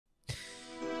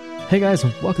Hey guys,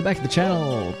 welcome back to the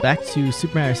channel. Back to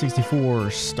Super Mario 64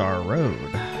 Star Road.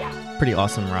 Pretty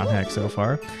awesome ROM hack so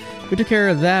far. We took care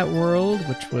of that world,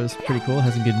 which was pretty cool.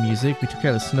 Has some good music. We took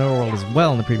care of the snow world as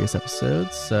well in the previous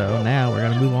episode. So now we're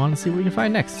going to move on and see what we can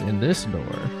find next in this door.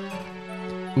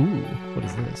 Ooh, what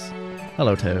is this?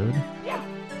 Hello, Toad.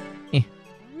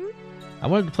 I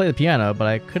wanted to play the piano, but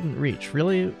I couldn't reach.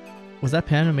 Really? Was that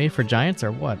piano made for giants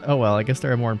or what? Oh well, I guess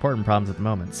there are more important problems at the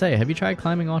moment. Say, have you tried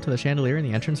climbing onto the chandelier in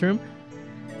the entrance room?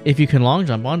 If you can long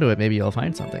jump onto it, maybe you'll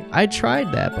find something. I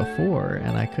tried that before,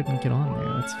 and I couldn't get on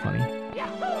there. That's funny.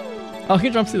 Oh, he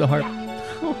jumps through the harp.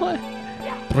 What?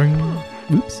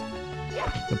 Oops.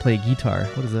 Gonna play a guitar.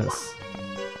 What is this?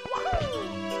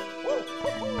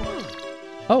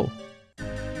 Oh.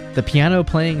 The piano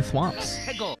playing thwomps.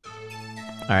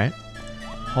 Alright.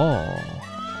 Oh.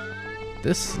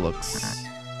 This looks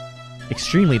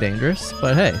extremely dangerous,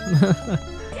 but hey.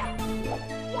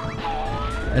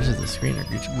 Edges of the screen are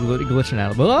glitching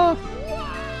out. Oh!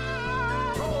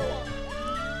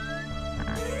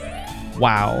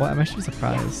 Wow, I'm actually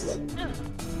surprised.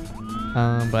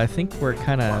 But I think we're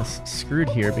kind of screwed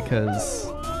here because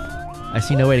I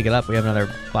see no way to get up. We have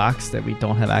another box that we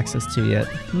don't have access to yet.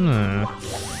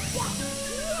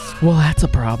 Well, that's a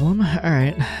problem.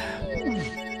 Alright.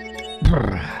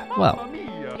 Well,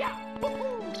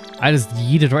 I just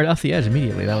yeeted right off the edge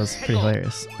immediately. That was pretty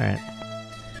hilarious. Alright.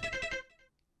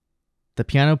 The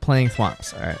piano playing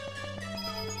thwomps. Alright.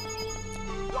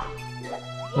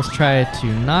 Let's try to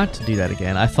not do that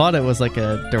again. I thought it was like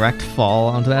a direct fall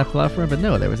onto that platform, but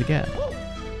no, there was a gap.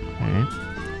 Alright.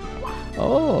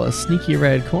 Oh, a sneaky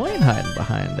red coin hiding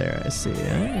behind there, I see.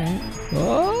 Alright.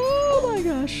 Oh my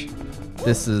gosh.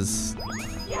 This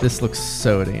looks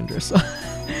so dangerous. I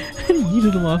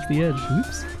yeeted him off the edge.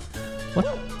 Oops.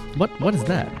 What is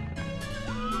that?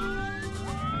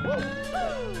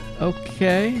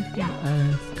 Okay.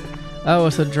 Oh,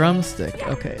 it's a drumstick.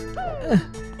 Okay.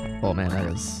 Oh man,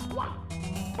 that is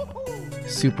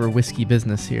super whiskey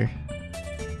business here.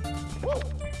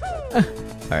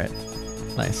 Alright.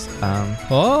 Nice.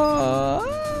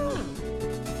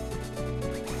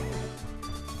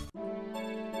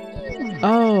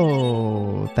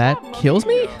 Oh, that kills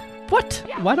me? What?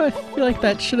 Why do I feel like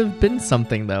that should have been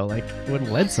something though? Like it would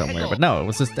have led somewhere, but no, it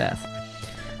was just death.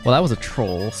 Well, that was a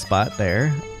troll spot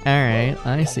there. Alright,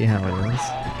 I see how it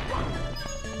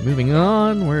is. Moving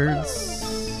onwards.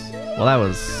 Well, that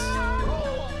was...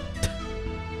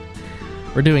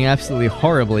 We're doing absolutely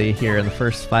horribly here in the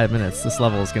first 5 minutes. This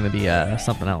level is going to be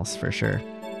something else for sure.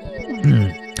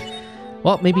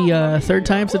 Well, maybe third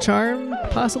time's the charm,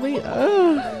 possibly?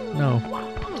 No.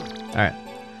 Alright.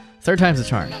 Third time's the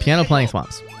charm. Piano playing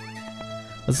thwomps.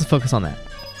 Let's just focus on that.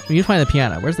 We need to find the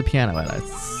piano. Where's the piano at?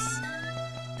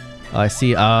 Oh, I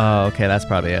see. Oh, okay, that's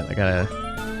probably it. I gotta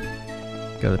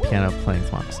go to the piano playing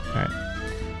thwomps. Alright.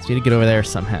 So we need to get over there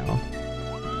somehow.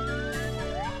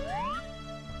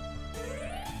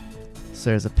 So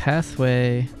there's a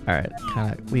pathway. Alright,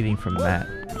 kind of leading from that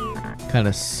kind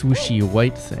of swooshy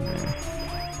white thing there.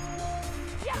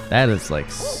 That is like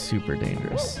super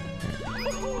dangerous.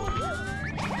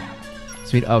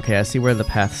 Sweet. Okay, I see where the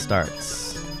path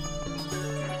starts.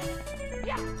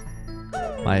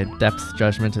 My depth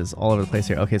judgment is all over the place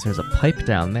here. Okay, so there's a pipe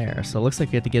down there. So it looks like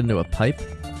we have to get into a pipe.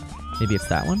 Maybe it's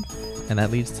that one? And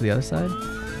that leads to the other side?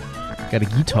 Got a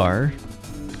guitar.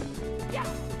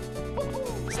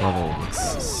 This level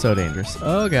looks so dangerous.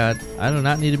 Oh god, I do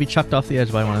not need to be chucked off the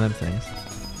edge by one of them things.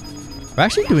 We're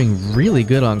actually doing really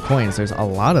good on coins. There's a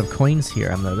lot of coins here,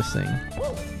 I'm noticing.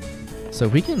 So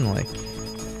we can like...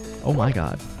 Oh my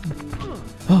god.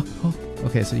 Oh,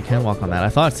 okay, so you can walk on that. I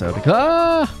thought so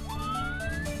because...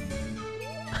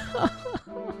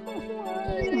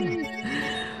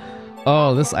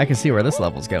 Oh, this I can see where this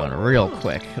level's going real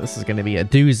quick. This is gonna be a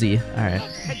doozy. Alright.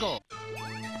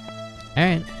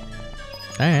 Alright,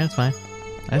 that's fine.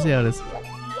 I see how it is.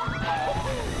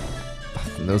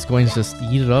 Those coins just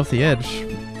yeeted off the edge.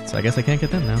 So I guess I can't get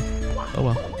them now. Oh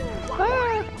well.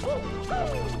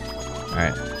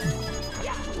 Alright.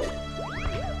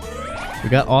 We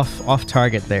got off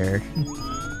target there.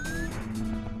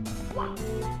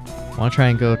 I want to try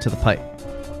and go to the pipe.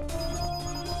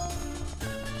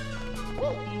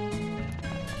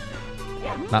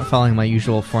 Not following my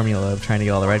usual formula of trying to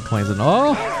get all the red coins. And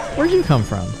oh, where'd you come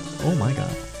from? Oh my god.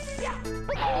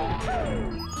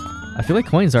 I feel like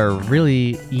coins are a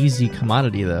really easy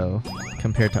commodity though,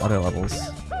 compared to other levels.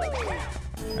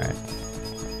 Alright.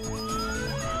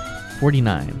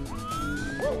 49.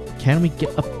 Can we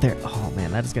get up there? Oh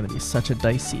man, that is going to be such a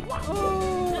dicey...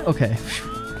 Okay.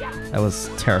 That was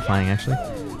terrifying, actually.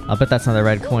 I'll bet that's another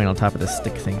red coin on top of this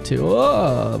stick thing too.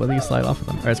 Oh, but you slide off of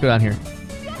them. All right, let's go down here.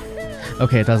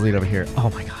 Okay, it does lead over here. Oh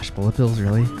my gosh, bullet bills,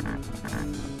 really?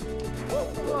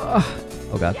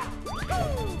 Oh god.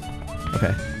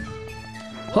 Okay.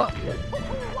 Oh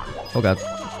god.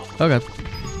 Oh god.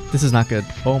 This is not good.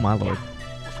 Oh my lord.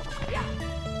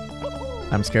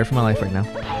 I'm scared for my life right now.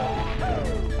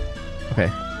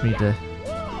 Okay, we need to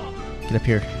get up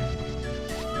here.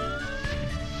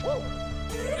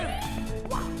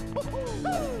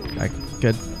 Alright,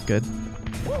 good, good.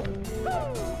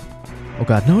 Oh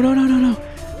god, no, no, no, no, no,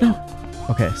 no!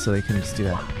 Okay, so they can just do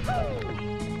that.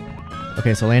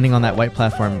 Okay, so landing on that white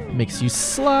platform makes you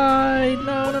slide!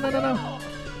 No, no, no, no, no!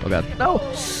 Oh god, no!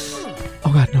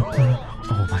 Oh god, no, no, no.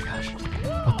 Oh my gosh.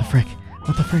 What the frick?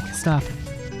 What the frick? Stop.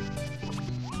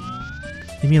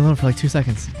 Leave me alone for like 2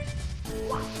 seconds.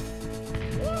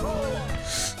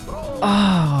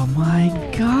 Oh my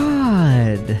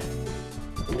god!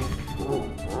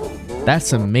 That's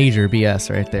some major BS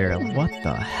right there. What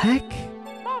the heck?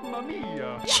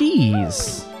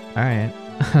 Jeez. Alright.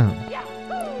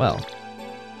 Well.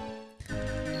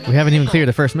 We haven't even cleared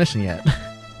the first mission yet.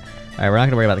 Alright, we're not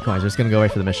gonna worry about the coins. We're just gonna go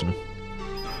right for the mission.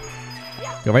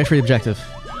 Go right for the objective.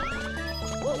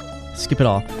 Skip it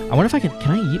all. I wonder if I can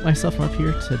I yeet myself from up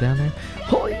here to down there?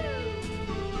 Holy!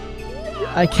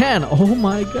 I can! Oh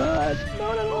my god!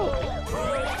 No, no, no!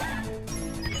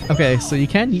 Okay, so you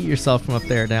can yeet yourself from up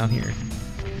there down here.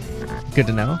 Good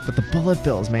to know. But the bullet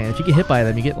bills, man, if you get hit by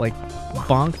them, you get like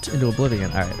bonked into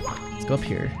oblivion. Alright, let's go up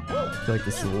here. I feel like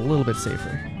this is a little bit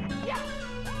safer.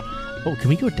 Oh, can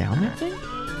we go down that thing?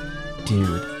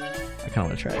 Dude, I kinda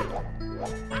wanna try it.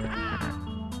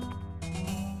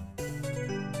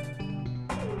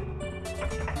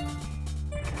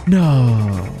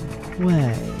 No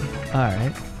way.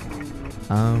 Alright.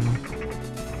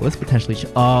 Let's potentially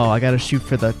oh, I gotta shoot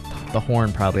for the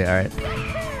horn probably. Alright.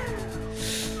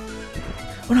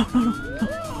 Oh no, no, no,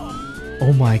 no.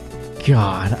 Oh my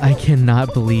god, I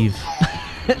cannot believe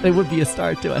it would be a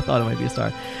star too. I thought it might be a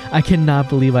star. I cannot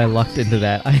believe I lucked into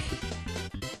that. I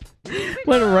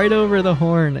went right over the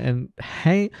horn and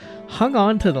hung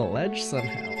on to the ledge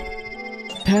somehow.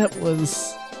 That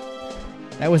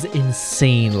was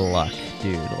insane luck,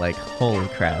 dude. Like, holy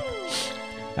crap.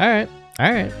 Alright,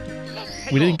 alright.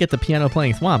 We didn't get the piano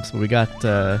playing swamps, but we got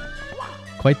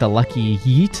quite the lucky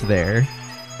yeet there.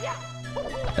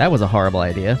 That was a horrible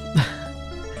idea.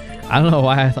 I don't know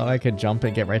why I thought I could jump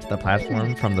and get right to the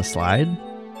platform from the slide.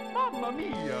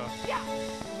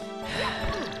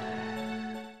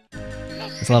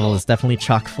 This level is definitely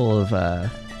chock full of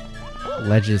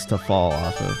ledges to fall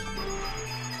off of.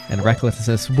 And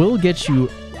recklessness will get you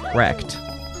wrecked.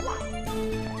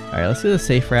 Alright, let's do the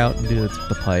safe route and do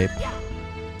the pipe.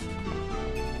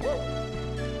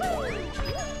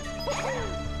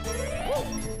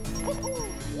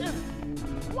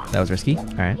 That was risky.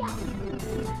 Alright.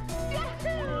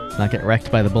 Not get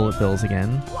wrecked by the bullet bills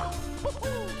again.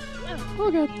 Oh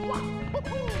god.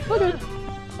 Oh god.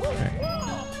 Alright.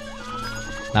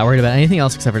 Not worried about anything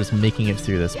else except for just making it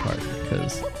through this part.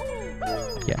 Because,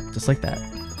 yeah, just like that.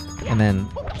 And then...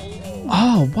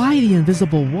 Oh, why the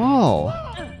invisible wall?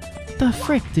 What the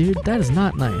frick, dude? That is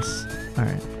not nice.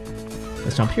 Alright.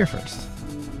 Let's jump here first.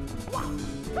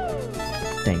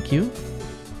 Thank you.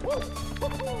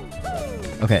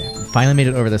 Okay, finally made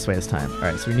it over this way this time.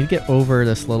 Alright, so we need to get over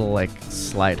this little, like,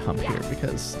 slide hump here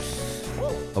because...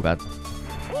 Oh god.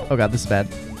 Oh god, this is bad.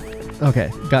 Okay,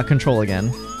 got control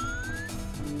again.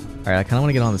 Alright, I kind of want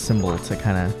to get on the symbol to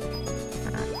kind of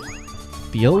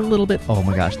feel a little bit... Oh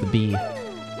my gosh, the bee.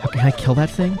 How can I kill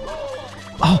that thing?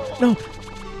 Oh, no!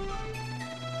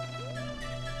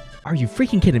 Are you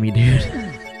freaking kidding me, dude?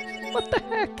 What the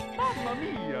heck?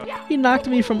 He knocked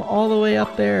me from all the way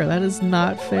up there. That is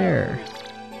not fair.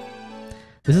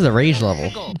 This is a rage level.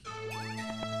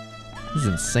 This is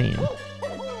insane.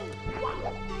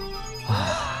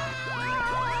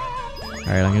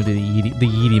 Alright, I'm gonna do the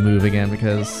yeety move again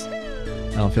because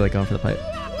I don't feel like going for the pipe.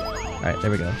 Alright, there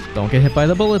we go. Don't get hit by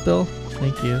the bullet bill.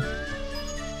 Thank you.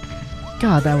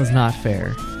 God, that was not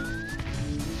fair.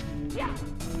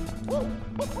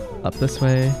 Up this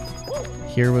way.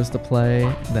 Here was the play.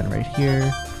 Then right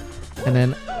here. And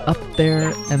then up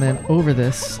there. And then over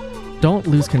this. Don't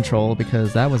lose control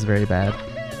because that was very bad.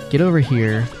 Get over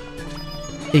here.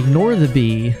 Ignore the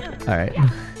bee. Alright.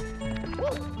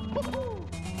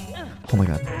 Oh my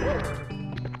god.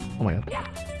 Oh my god.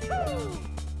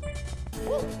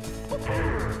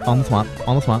 On the swamp.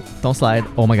 On the swamp. Don't slide.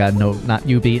 Oh my god, no. Not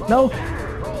you, bee. No!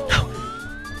 No!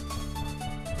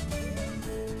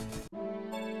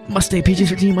 Must stay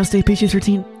PG-13. Must stay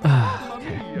PG-13. Ah,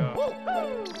 okay.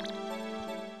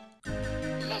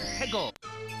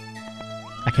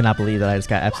 I cannot believe that I just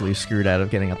got absolutely screwed out of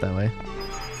getting up that way.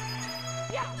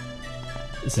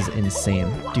 This is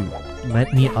insane. Dude,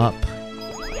 let me up.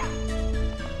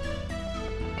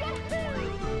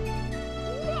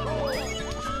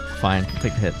 Fine,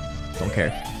 take the hit. Don't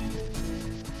care.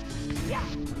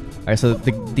 Alright, so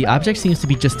the object seems to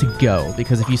be just to go,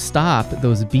 because if you stop,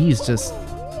 those bees just...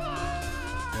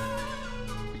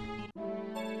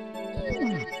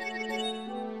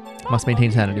 Must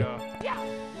maintain sanity.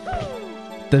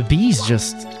 The bees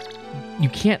just... You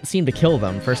can't seem to kill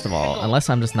them, first of all, unless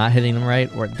I'm just not hitting them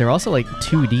right. Or they're also like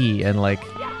 2D and like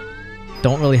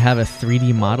don't really have a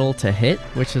 3D model to hit,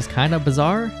 which is kind of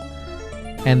bizarre.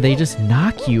 And they just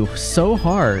knock you so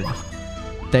hard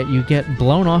that you get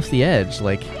blown off the edge,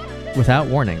 like without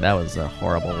warning. That was a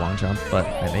horrible long jump, but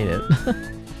I made it.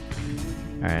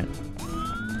 Alright.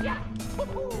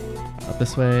 Up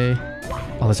this way.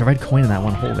 Oh, there's a red coin in that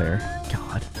one hole there.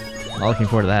 God. I'm not looking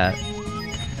forward to that.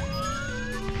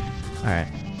 Alright.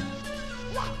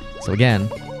 So again,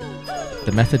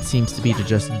 the method seems to be to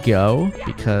just go,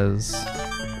 because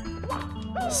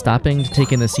stopping to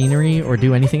take in the scenery or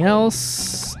do anything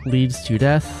else leads to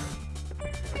death.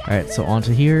 Alright, so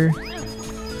onto here.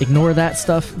 Ignore that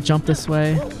stuff, jump this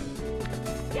way.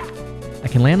 I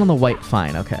can land on the white,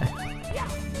 fine, okay.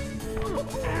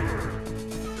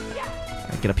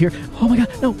 Alright, get up here. Oh my god,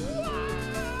 no!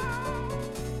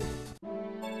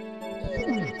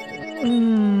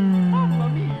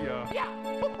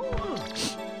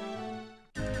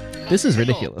 This is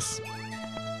ridiculous.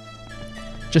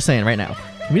 Just saying right now.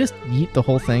 Can we just yeet the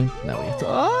whole thing? No, we have to...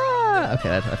 Ah!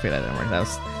 Okay, I figured that didn't work.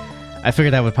 I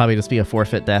figured that would probably just be a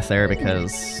forfeit death there,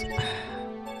 because it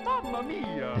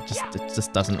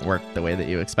just doesn't work the way that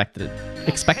you expect it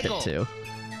to.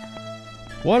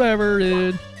 Whatever,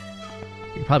 dude. You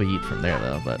can probably eat from there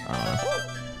though, but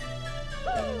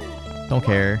don't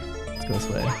care. Let's go this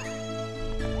way.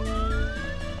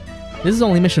 This is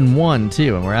only mission 1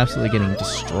 too, and we're absolutely getting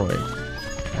destroyed.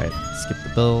 Alright, skip the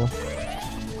bill.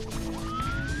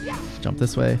 Jump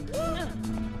this way.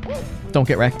 Don't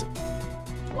get wrecked.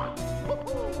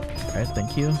 Alright,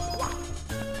 thank you.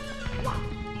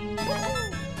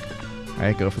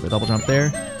 Alright, go for the double jump there.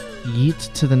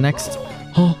 Yeet to the next...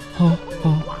 Oh,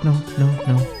 no.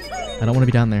 I don't want to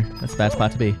be down there. That's a bad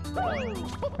spot to be.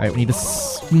 Alright, we need to...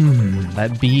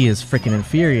 that bee is freaking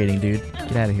infuriating, dude.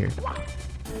 Get out of here.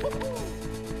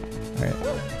 Alright.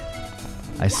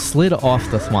 I slid off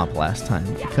the thwomp last time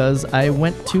because I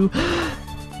went to...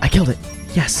 I killed it!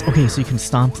 Yes! Okay, so you can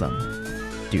stomp them.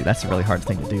 Dude, that's a really hard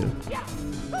thing to do.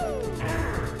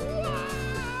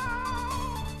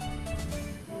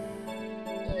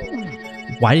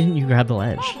 Why didn't you grab the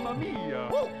ledge?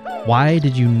 Why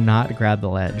did you not grab the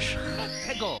ledge?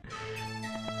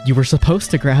 You were supposed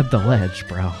to grab the ledge,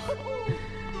 bro.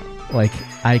 Like,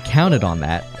 I counted on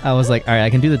that. I was like, alright,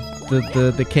 I can do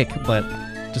the kick, but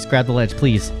just grab the ledge,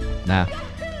 please. Nah.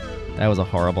 That was a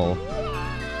horrible...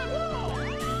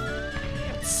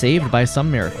 Saved by some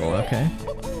miracle, okay.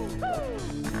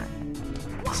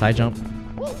 Side jump.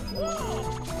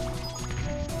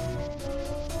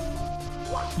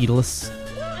 Eatless.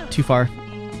 Too far.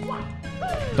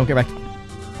 Don't get wrecked.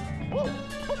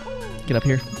 Get up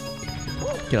here.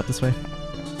 Get up this way.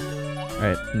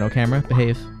 Alright, no camera.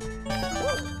 Behave.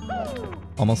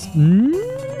 Almost.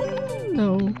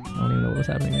 No. I don't even know what was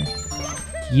happening here.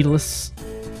 Yeetless.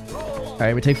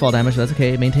 Alright, we take fall damage. That's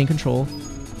okay. Maintain control.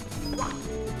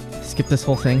 Skip this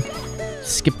whole thing.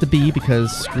 Skip the bee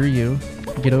because screw you.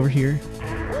 Get over here.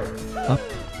 Up.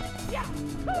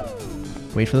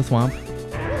 Wait for the thwomp.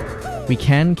 We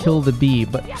can kill the bee,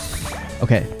 but...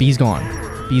 Okay, bee's gone.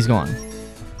 Bee's gone.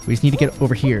 We just need to get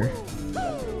over here.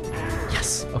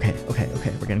 Yes! Okay.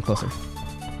 We're getting closer.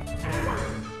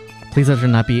 Please let there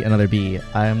not be another bee.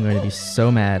 I am going to be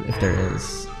so mad if there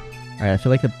is. Alright, I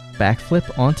feel like the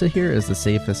backflip onto here is the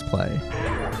safest play.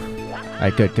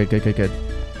 Alright, good.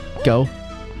 Go.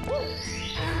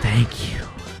 Thank you.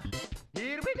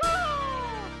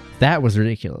 That was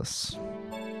ridiculous.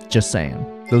 Just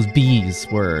saying. Those bees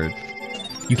were...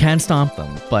 You can stomp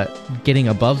them, but getting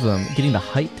above them, getting the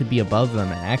height to be above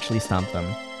them and actually stomp them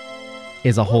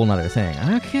is a whole nother thing.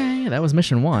 Okay, that was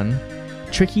mission 1.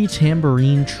 Tricky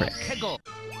tambourine trick.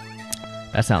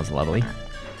 That sounds lovely.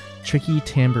 Tricky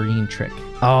tambourine trick.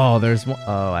 Oh, there's one.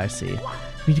 Oh, I see.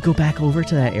 We need to go back over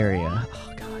to that area.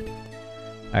 Oh, God.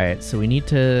 Alright, so we need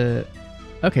to...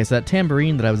 Okay, so that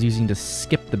tambourine that I was using to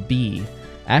skip the bee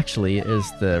actually is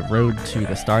the road to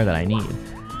the star that I need.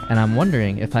 And I'm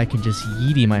wondering if I can just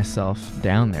yeety myself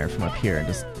down there from up here and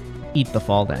just eat the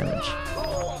fall damage.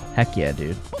 Heck yeah,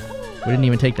 dude. We didn't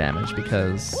even take damage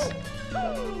because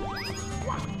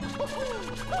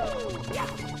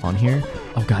On here.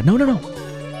 Oh god, no, no, no!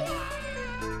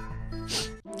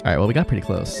 Alright, well, we got pretty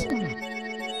close.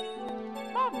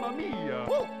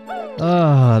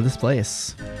 Ah, this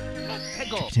place.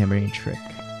 Tricky tambourine trick.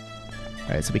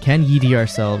 Alright, so we can yeety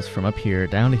ourselves from up here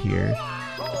down to here.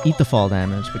 Eat the fall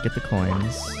damage, but get the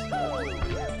coins.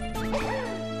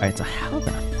 Alright, so how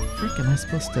the frick am I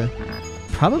supposed to...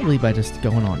 Probably by just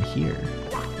going on here.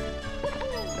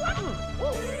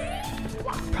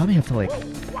 Probably have to, like...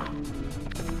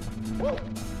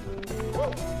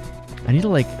 I need to,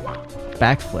 like,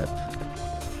 backflip.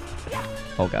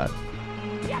 Oh god.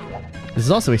 This is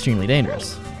also extremely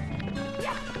dangerous.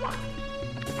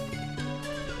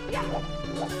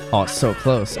 Oh, it's so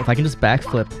close. If I can just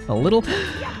backflip a little...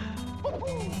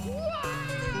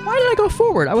 Why did I go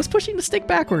forward? I was pushing the stick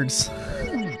backwards.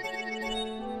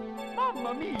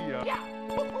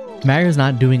 Mario's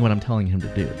not doing what I'm telling him to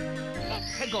do.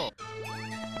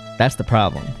 That's the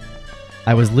problem.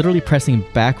 I was literally pressing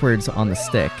backwards on the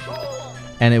stick,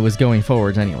 and it was going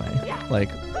forwards anyway. Like,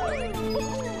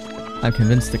 I'm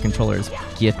convinced the controllers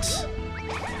get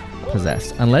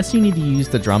possessed. Unless you need to use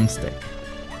the drumstick.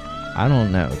 I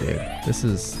don't know, dude. This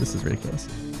is ridiculous.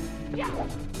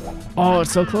 Oh,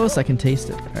 it's so close. I can taste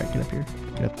it. All right, get up here.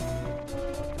 Get up.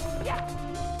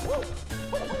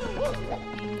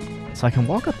 So I can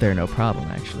walk up there, no problem,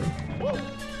 actually.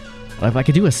 But if I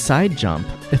could do a side jump,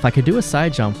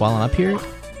 while I'm up here,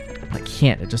 I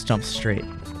can't. It just jumps straight.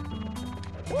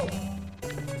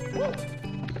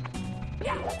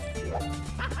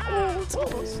 Oh, it's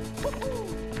close.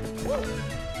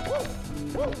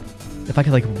 If I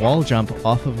could like wall jump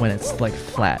off of when it's like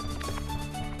flat,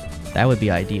 that would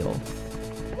be ideal.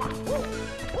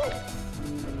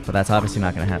 But that's obviously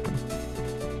not going to happen.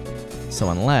 So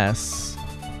unless...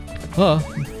 Oh.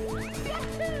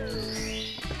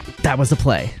 That was the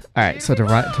play. Alright, so to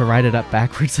ride it up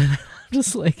backwards, and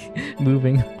just like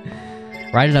moving.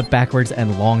 Ride it up backwards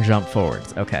and long jump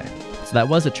forwards. Okay. So that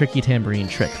was a tricky tambourine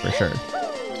trick for sure.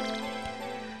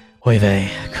 Oy vey.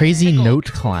 Crazy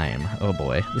note climb. Oh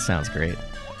boy, this sounds great.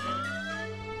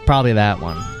 Probably that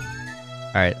one.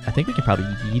 Alright, I think we can probably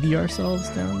yeety ourselves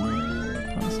down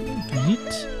there. Possibly.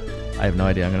 Yeet. I have no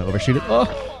idea. I'm going to overshoot it. Oh!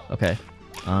 Okay.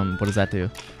 What does that do?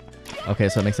 Okay,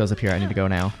 so it makes those appear. I need to go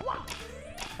now.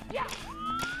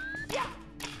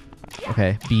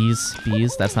 Okay, bees.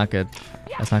 That's not good.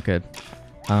 That's not good.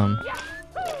 I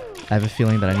have a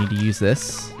feeling that I need to use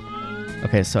this.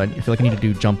 Okay, so I feel like I need to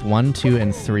do jump 1, 2,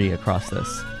 and 3 across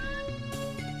this.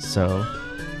 So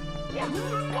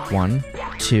 1,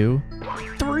 2,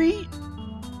 3.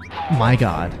 My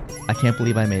god. I can't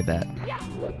believe I made that.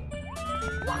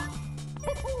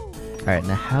 Alright,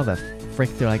 now how the frick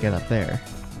did I get up there?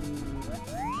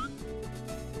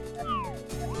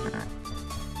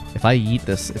 If I yeet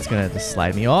this, it's gonna just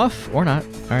slide me off, or not.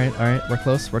 Alright, alright, we're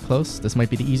close, we're close. This might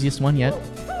be the easiest one yet.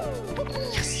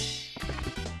 Yes!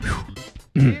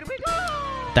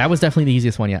 That was definitely the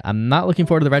easiest one yet. I'm not looking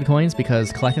forward to the red coins,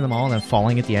 because collecting them all and then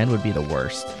falling at the end would be the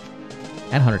worst.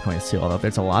 And 100 coins too, although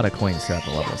there's a lot of coins throughout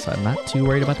the level, so I'm not too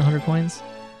worried about the 100 coins.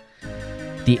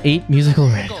 The 8 musical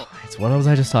red coins. What was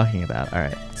I just talking about?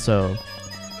 Alright, so...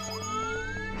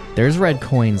 There's red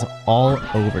coins all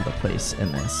over the place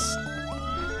in this.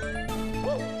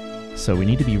 So we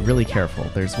need to be really careful.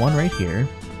 There's one right here.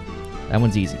 That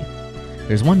one's easy.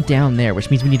 There's one down there, which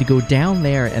means we need to go down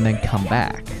there and then come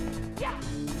back.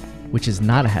 Which is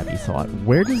not a happy thought.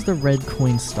 Where does the red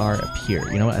coin star appear?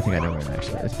 You know what? I think I know where it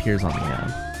actually is. It appears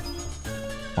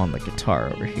on the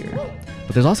guitar over here.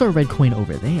 But there's also a red coin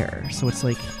over there. So it's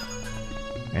like...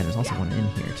 And there's also one in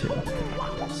here too.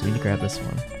 So we need to grab this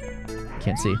one.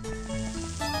 Can't see.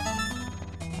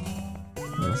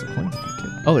 Oh, there's a coin in here too.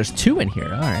 Oh, there's 2 in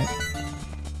here. Alright.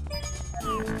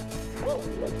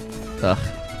 Ugh.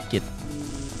 Get...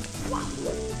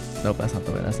 Nope, that's not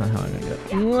the way. That's not how I'm gonna go.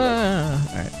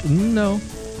 Alright. No.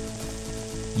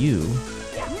 You.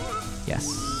 Yes.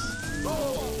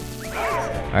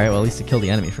 Alright, well at least it killed the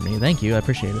enemy for me. Thank you, I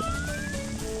appreciate it.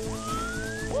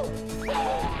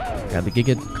 Grab the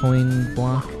Giga coin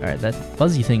block. Alright, that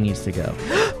fuzzy thing needs to go.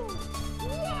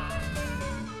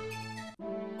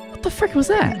 What the frick was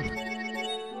that?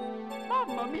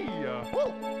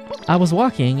 I was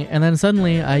walking, and then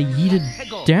suddenly I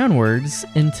yeeted downwards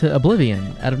into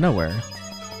oblivion out of nowhere.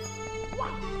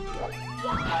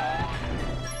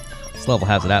 This level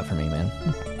has it out for me, man.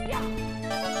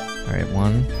 Alright,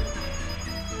 1.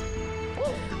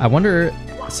 I wonder...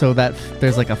 So that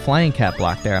there's like a flying cat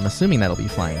block there. I'm assuming that'll be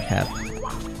flying cat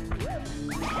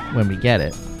when we get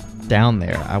it down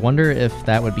there. I wonder if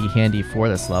that would be handy for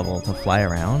this level to fly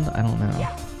around. I don't know.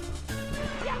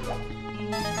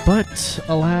 But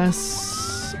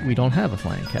alas, we don't have a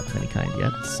flying cap of any kind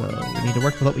yet, so we need to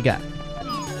work with what we got.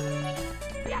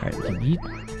 Alright, we can eat.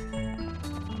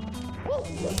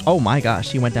 Oh my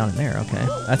gosh, he went down in there. Okay.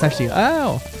 That's actually,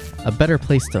 a better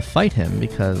place to fight him,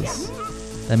 because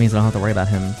that means I don't have to worry about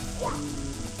him.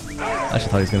 I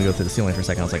actually thought he was going to go through the ceiling for a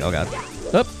second. I was like, oh god.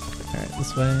 Up. Alright,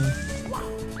 this way.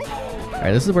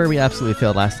 Alright, this is where we absolutely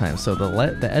failed last time. So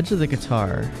the edge of the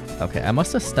guitar. Okay, I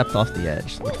must have stepped off the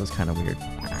edge, which was kind of weird.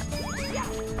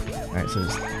 Alright, so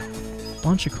there's a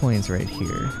bunch of coins right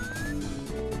here.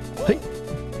 Hey!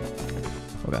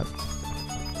 Oh god.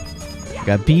 We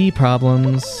got B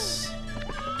problems.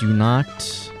 Do not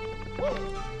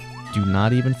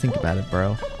even think about it,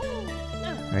 bro.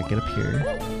 Alright, get up here.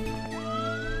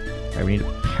 Alright, we need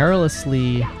to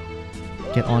perilously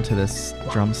get onto this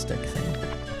drumstick thing.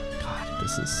 God,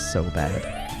 this is so bad.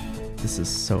 This is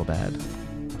so bad.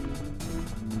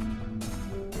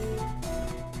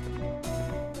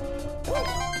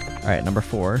 Alright, number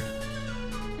 4.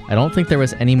 I don't think there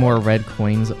was any more red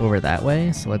coins over that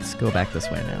way, so let's go back this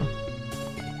way now.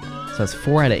 So that's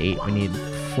 4 out of 8. We need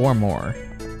 4 more.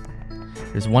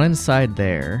 There's one inside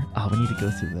there. Oh, we need to go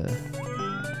through the...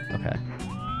 Okay.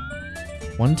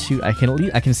 1, 2... I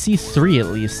can see 3 at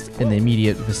least in the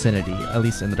immediate vicinity, at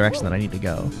least in the direction that I need to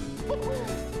go.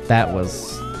 That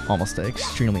was almost an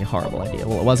extremely horrible idea.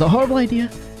 Well, it was a horrible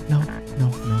idea. No.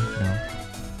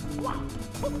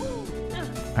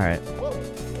 Alright.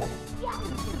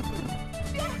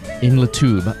 In the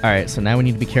tube. Alright, so now we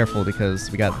need to be careful because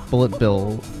we got bullet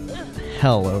bill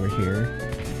hell over here.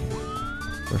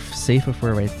 We're safe if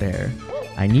we're right there.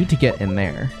 I need to get in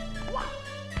there.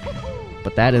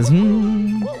 But that is...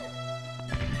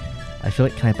 I feel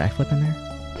like... Can I backflip in there?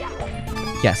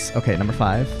 Yes. Okay, number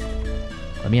 5.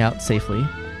 Let me out safely.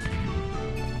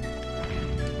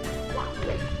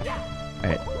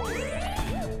 Alright.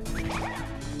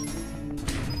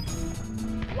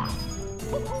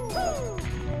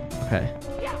 Okay.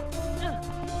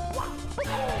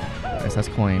 Alright, so that's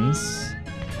coins.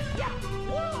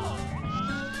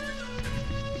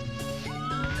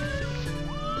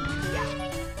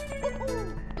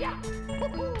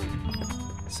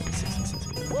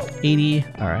 $80.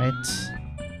 Alright.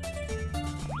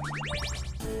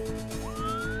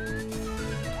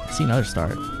 See another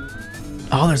start.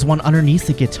 Oh, there's one underneath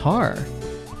the guitar.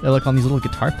 They look on these little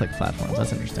guitar pick platforms.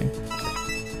 That's interesting.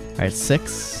 Alright,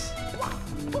 6.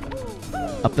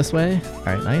 Up this way.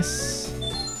 Alright, nice.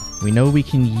 We know we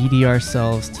can yeety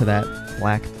ourselves to that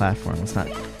black platform. Let's not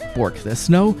bork this.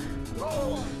 No!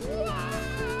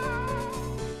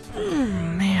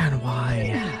 Man,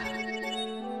 why?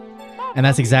 And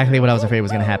that's exactly what I was afraid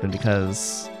was going to happen,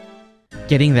 because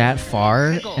getting that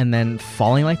far and then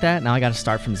falling like that, now I got to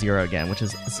start from 0 again, which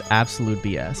is absolute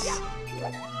BS.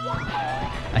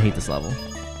 I hate this level.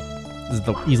 This is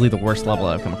easily the worst level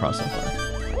I've come across so far,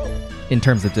 in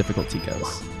terms of difficulty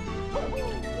goes.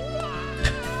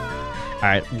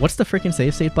 Alright, what's the freaking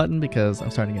save state button? Because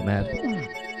I'm starting to get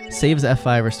mad. Saves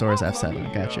F5, restores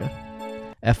F7. Gotcha.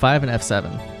 F5 and F7.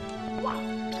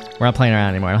 We're not playing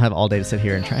around anymore. I don't have all day to sit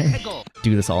here and try and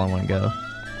do this all in one go.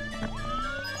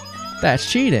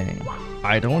 That's cheating.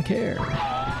 I don't care.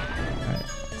 Alright,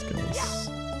 let's go this.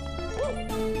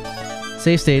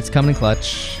 Save states coming in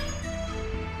clutch.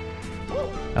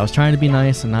 I was trying to be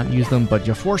nice and not use them, but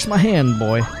you forced my hand,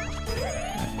 boy.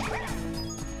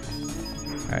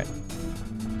 Alright.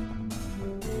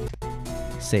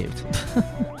 Saved.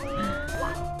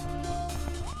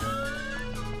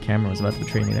 Camera was about to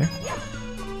betray me there.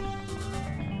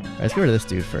 Alright, let's get rid of this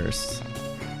dude first.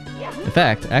 In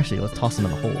fact, actually, let's toss him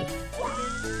in the hole.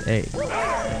 Hey.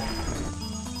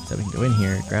 So we can go in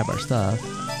here, grab our stuff.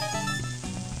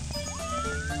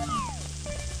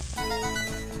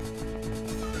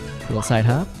 Little side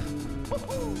hop.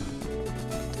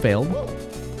 Failed.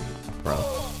 Bro.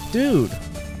 Dude!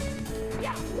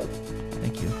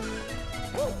 Thank you.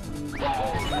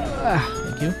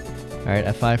 Thank you. Alright,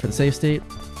 F5 for the save state.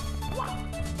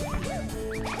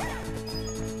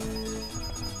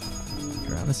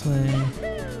 Around this way.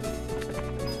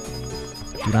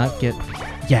 Do not get...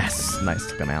 Yes! Nice,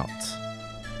 took him out.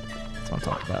 That's what I'm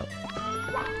talking about.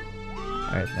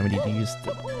 Alright, then we need to use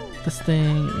this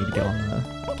thing. We need to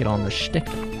get on the shtick.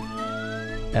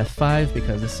 F5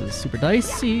 because this is super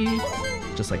dicey.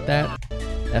 Just like that.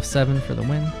 F7 for the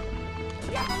win.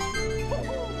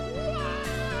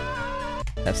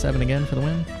 F7 again for the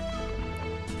win.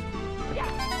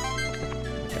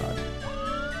 God.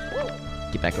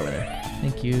 Get back over there.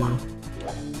 Thank you.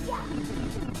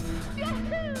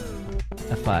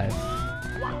 F5.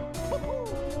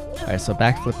 Alright, so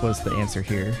backflip was the answer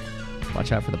here.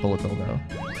 Watch out for the bullet bill though.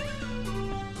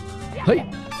 Hey!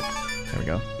 There we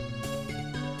go.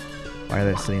 Why are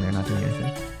they sitting there not doing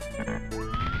anything?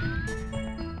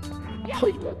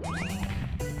 Hey!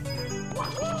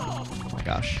 Oh my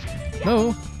gosh.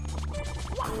 No!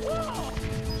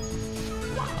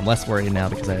 I'm less worried now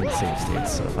because I have save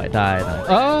states, so if I die, then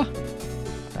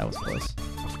that was close.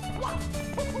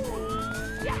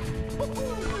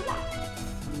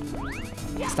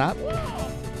 Stop.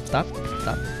 Stop.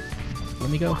 Stop. Let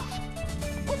me go.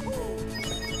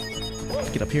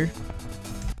 Get up here.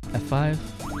 F5.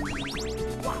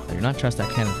 I do not trust that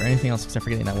cannon for anything else except for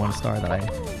getting that 1 star that I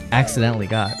accidentally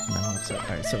got. No,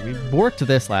 alright, so we worked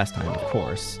this last time, of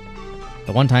course.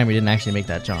 The one time we didn't actually make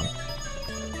that jump.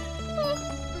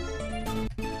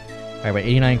 Alright, wait,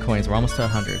 89 coins. We're almost to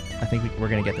 100. I think we're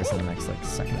gonna get this in the next, like,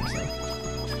 second or so.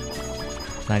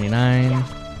 99.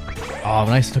 Oh,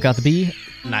 nice. Took out the B.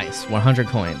 Nice. 100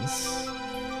 coins.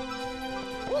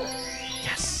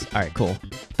 Yes. Alright, cool.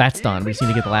 That's done. We just need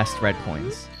to get the last red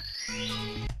coins.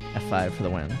 F5 for the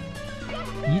win.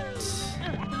 Yeet.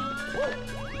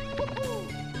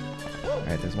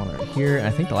 Alright, there's one right here. And I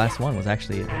think the last one was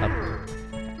actually up.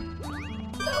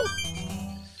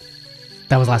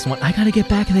 That was the last one. I gotta get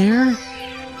back there?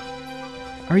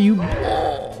 Are you...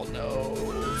 Oh, no.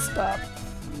 Stop.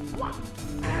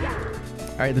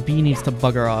 Alright, the bee needs to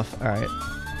bugger off. Alright.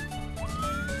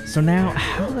 So now,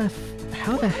 how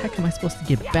the heck am I supposed to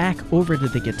get back over to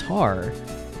the guitar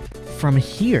from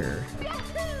here?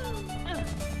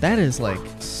 That is, like,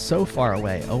 so far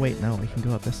away. Oh, wait, no. We can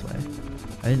go up this way.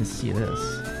 I didn't see this.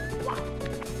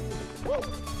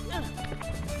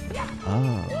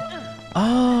 Oh.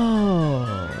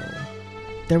 Oh!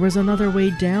 There was another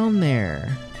way down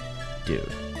there. Dude.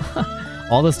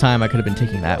 All this time I could have been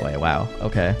taking that way. Wow.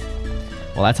 Okay.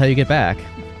 Well, that's how you get back.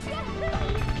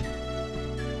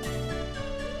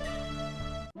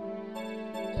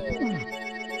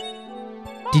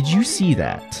 Did you see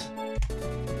that?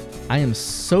 I am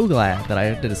so glad that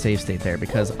I did a save state there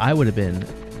because I would have been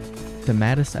the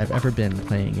maddest I've ever been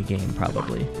playing a game,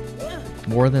 probably.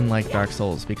 More than like Dark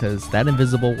Souls, because that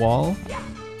invisible wall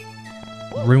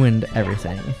ruined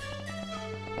everything.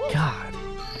 God.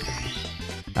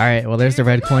 Alright, well there's the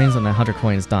red coins and the 100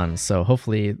 coins done, so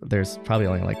hopefully there's probably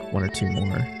only like 1 or 2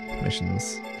 more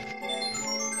missions.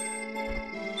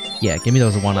 Yeah, give me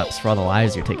those 1-ups for all the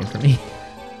lives you're taking from me.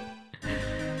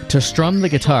 To strum the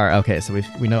guitar. Okay, so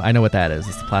we know. I know what that is.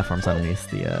 It's the platforms underneath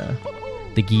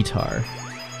the guitar.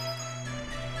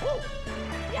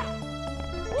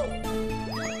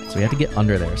 So we have to get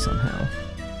under there somehow.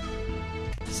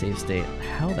 Save state.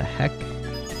 How the heck?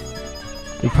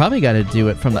 We probably got to do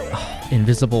it from the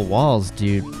invisible walls,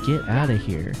 dude. Get out of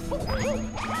here.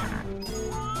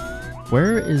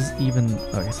 Where is even...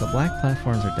 Okay, so black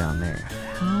platforms are down there.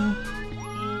 How...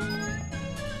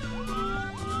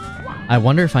 I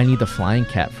wonder if I need the flying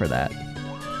cap for that.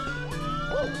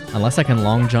 Unless I can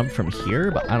long jump from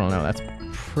here, but I don't know. That's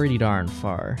pretty darn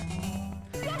far.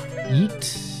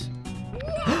 Yeet.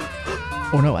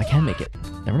 Oh no, I can make it.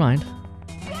 Never mind.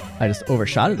 I just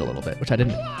overshot it a little bit, which I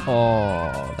didn't.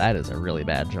 Oh, that is a really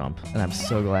bad jump. And I'm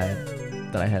so glad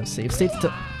that I have save states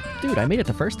to... Dude, I made it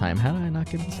the first time. How did I not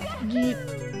get this? Yeet.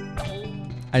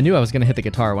 I knew I was going to hit the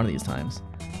guitar one of these times.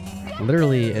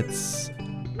 Literally, it's...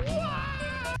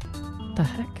 What the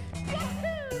heck?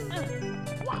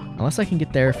 Unless I can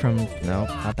get there from... No,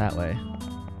 not that way.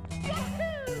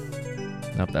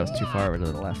 Nope, that was too far over to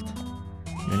the left.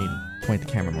 I need to point the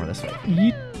camera more this way.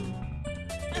 Yeet.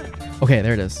 Okay,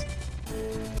 there it is.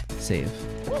 Save.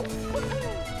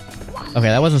 Okay,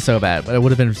 that wasn't so bad, but it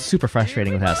would have been super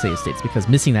frustrating without save states because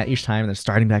missing that each time and then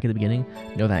starting back at the beginning,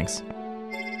 no thanks.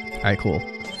 Alright, cool.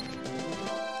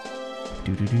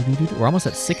 We're almost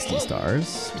at 60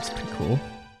 stars, which is pretty cool.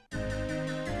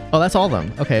 Oh, that's all of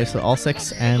them. Okay, so all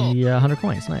 6 and the 100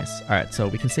 coins. Nice. Alright, so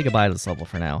we can say goodbye to this level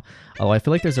for now. Although I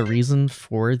feel like there's a reason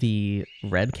for the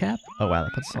red cap. Oh wow,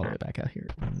 that puts us all the way back out here.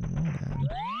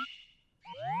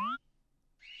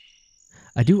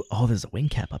 I do... Oh, there's a wing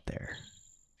cap up there.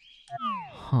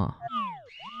 Huh.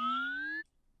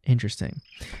 Interesting.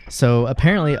 So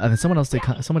apparently, someone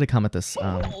did comment this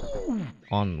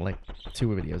on like 2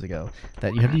 videos ago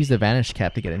that you have to use the vanish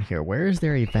cap to get in here. Where is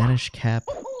there a vanish cap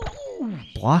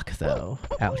block though?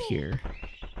 Out here.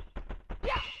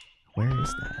 Where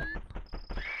is that?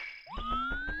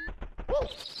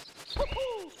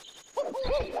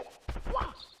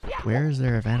 Where is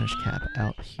there a vanish cap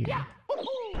out here?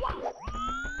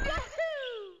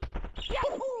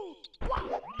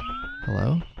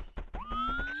 Hello?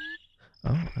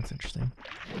 Oh, that's interesting.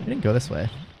 I didn't go this way.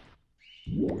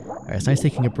 Alright, it's nice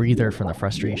taking a breather from the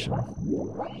frustration.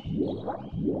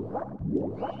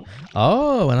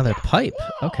 Oh, another pipe.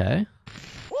 Okay.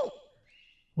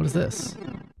 What is this?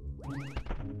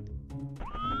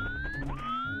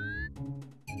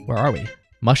 Where are we?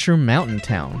 Mushroom Mountain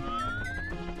Town.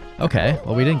 Okay,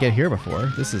 well we didn't get here before.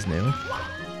 This is new.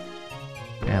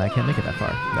 And I can't make it that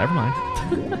far. Never mind.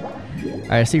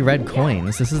 Alright, I see red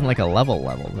coins. This isn't like a level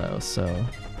though, so...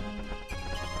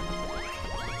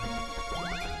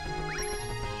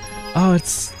 Oh,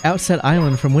 it's Outset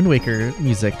Island from Wind Waker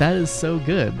music. That is so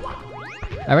good.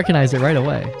 I recognize it right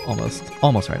away. Almost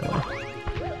right away.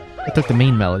 It took the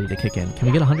main melody to kick in. Can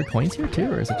we get 100 coins here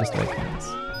too, or is it just red coins?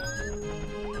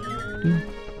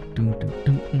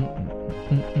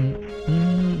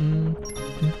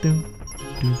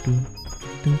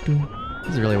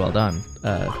 This is really well done,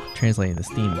 translating this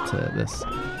theme to this.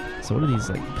 So what are these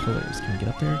like pillars? Can we get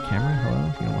up there? Camera?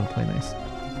 Hello? You don't want to play nice.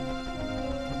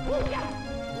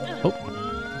 Oh,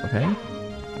 okay.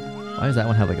 Why does that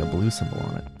one have like a blue symbol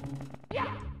on it?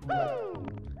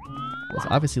 Well, this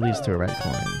obviously leads to a red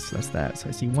coin, so that's that. So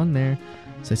I see one there.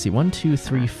 So I see 1, 2,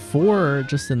 3, 4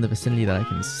 just in the vicinity that I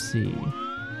can see.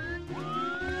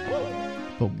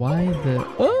 But why the...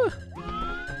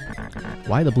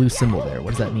 Why the blue symbol there?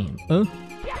 What does that mean?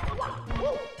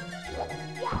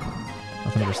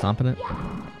 Nothing for stomping it?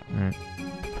 Alright.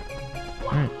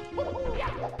 Alright.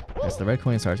 Yes, the red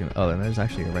coin starts gonna... Oh, and there's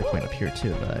actually a red coin up here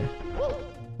too, but I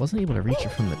wasn't able to reach it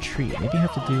from the tree. Maybe I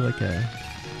have to do like a...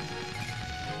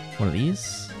 one of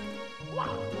these?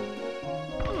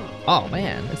 Oh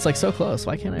man, it's like so close.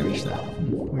 Why can't I reach that?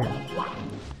 Weird.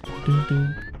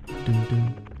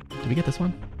 Did we get this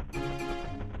one?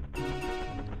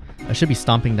 I should be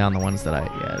stomping down the ones that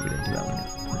yeah, we didn't do that one yet.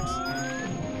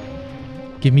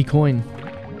 Nice. Give me coin.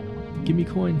 Give me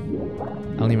coin.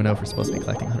 I don't even know if we're supposed to be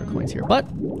collecting 100 coins here, but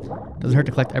doesn't hurt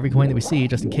to collect every coin that we see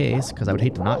just in case, because I would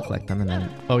hate to not collect them and then,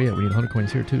 oh yeah, we need 100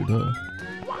 coins here too, duh.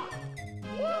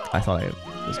 I thought I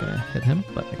was gonna hit him,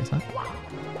 but I guess not.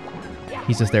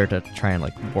 He's just there to try and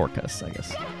like bork us, I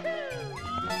guess.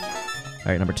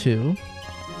 Alright, number 2.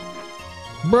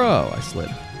 Bro, I slid.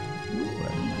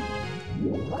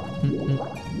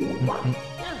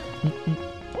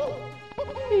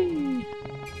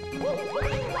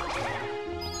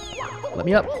 Let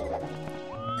me up.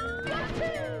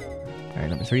 Alright,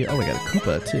 number 3. Oh, we got a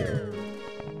Koopa too.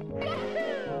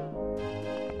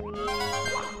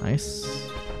 Nice.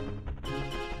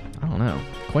 I don't know.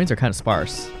 Coins are kind of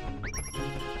sparse.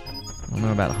 I don't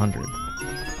know about 100.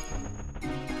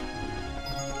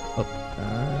 Oh.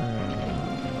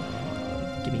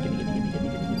 Gimme.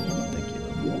 Thank you.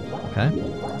 Okay.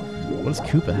 What does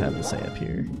Koopa have to say up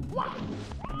here?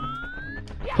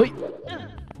 Hoi!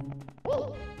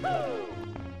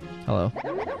 Hello.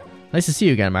 Nice to see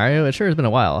you again, Mario. It sure has been a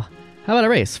while. How about a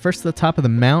race? First to the top of the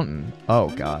mountain. Oh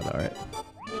god, alright.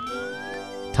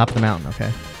 Top of the mountain,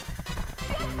 okay.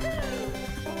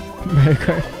 Mario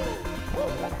Kart.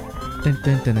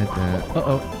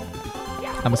 Uh-oh.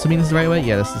 I'm assuming this is the right way?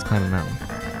 Yeah, this is climbing the mountain.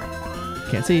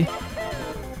 Can't see.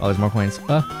 Oh, there's more coins.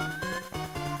 Oh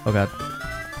god.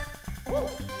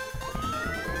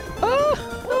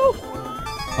 No!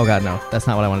 Oh god, no. That's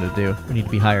not what I wanted to do. We need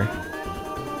to be higher.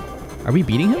 Are we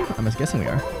beating him? I'm just guessing we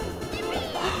are.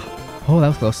 Oh, that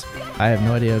was close. I have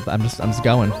no idea. I'm just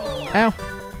going. Ow!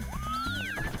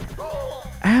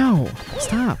 Ow!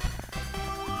 Stop!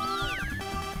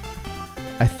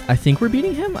 I think we're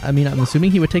beating him? I mean, I'm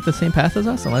assuming he would take the same path as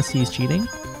us, unless he's cheating.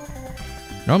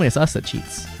 Normally it's us that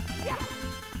cheats.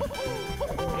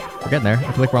 We're getting there.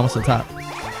 I feel like we're almost at the top.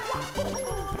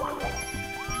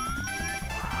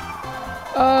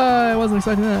 I wasn't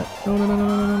expecting that.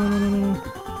 No.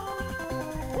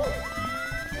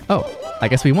 Oh, I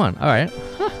guess we won. Alright.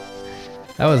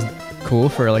 That was cool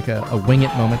for like a wing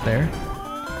it moment there.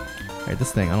 Alright,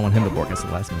 this thing, I don't want him to bork us at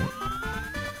the last minute.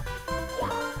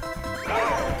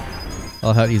 I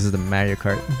love how it uses the Mario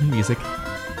Kart music.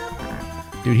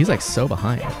 Dude, he's like so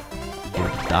behind. He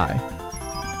would die.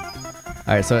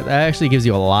 Alright, so that actually gives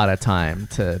you a lot of time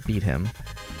to beat him.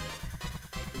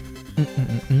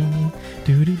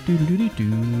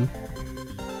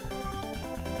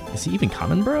 Is he even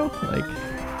coming, bro? Like...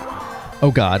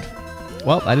 Oh god.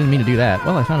 Well, I didn't mean to do that.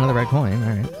 Well, I found another red coin.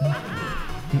 Alright.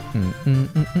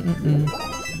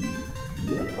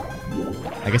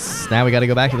 I guess now we gotta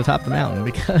go back to the top of the mountain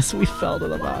because we fell to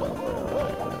the bottom.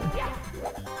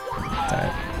 It's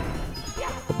alright.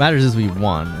 What matters is we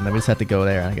won, and then we just have to go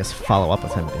there and I guess follow up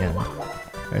with him at the end.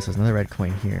 Alright, so there's another red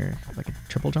coin here. If I could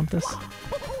triple jump this.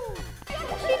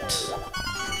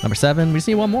 Number 7, we just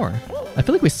need one more. I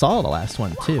feel like we saw the last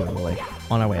one too, like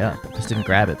on our way up. Just didn't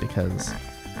grab it because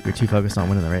we were too focused on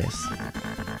winning the race.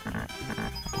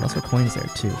 Also coins there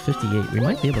too. 58. We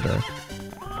might be able to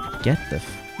get the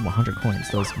 100 coins.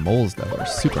 Those moles though are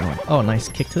super annoying. Oh, nice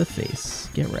kick to the face.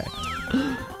 Get wrecked.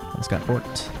 Almost got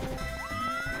borked.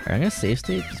 Alright, I'm gonna save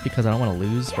state just because I don't want to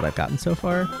lose what I've gotten so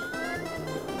far.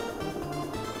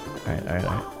 Alright, alright,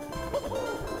 alright.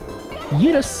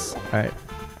 Yes! Alright,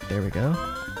 there we go.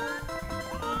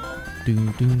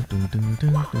 Don't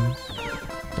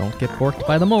get borked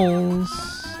by the moles.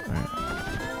 Alright.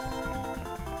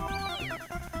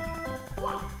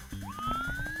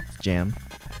 Let's jam.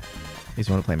 I just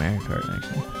want to play Mario Kart,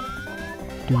 actually.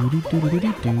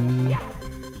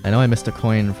 I know I missed a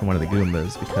coin from one of the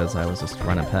Goombas because I was just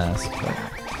running past, but...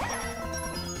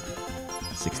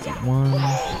 61...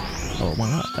 Oh, why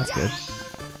not? That's good.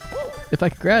 If I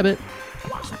could grab it...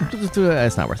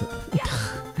 It's not worth it.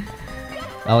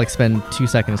 I'll like spend 2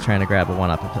 seconds trying to grab a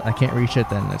 1-up. If I can't reach it,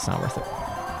 then it's not worth it.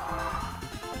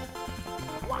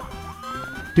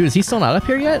 Dude, is he still not up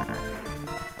here yet?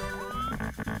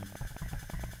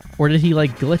 Or did he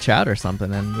like glitch out or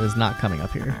something and is not coming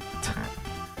up here?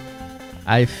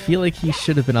 I feel like he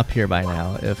should have been up here by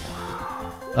now if...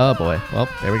 Oh boy. Well,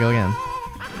 there we go again.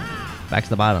 Back to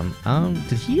the bottom.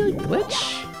 Did he like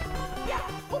glitch?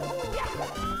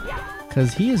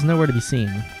 Because he is nowhere to be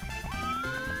seen.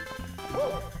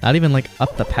 Not even like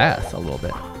up the path a little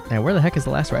bit. And where the heck is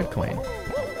the last red coin?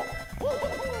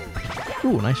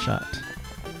 Ooh, nice shot.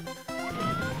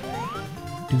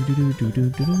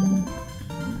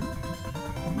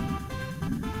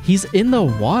 He's in the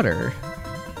water.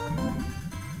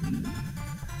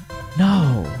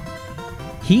 No.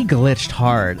 He glitched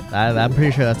hard. I'm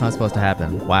pretty sure that's not supposed to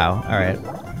happen. Wow. Alright.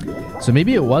 So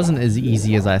maybe it wasn't as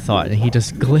easy as I thought, and he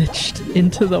just glitched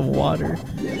into the water.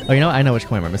 Oh, you know what? I know which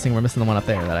coin we're missing. We're missing the one up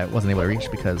there that I wasn't able to reach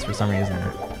because for some reason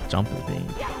the jump is being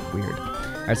weird.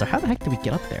 Alright, so how the heck did we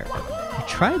get up there? I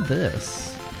tried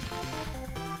this.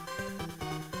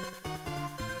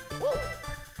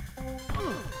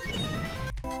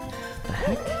 The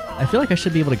heck? I feel like I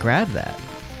should be able to grab that.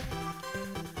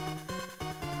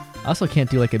 I also can't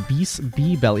do like a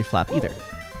bee belly flap either.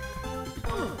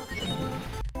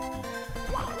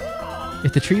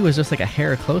 If the tree was just like a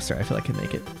hair closer, I feel like I could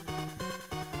make it.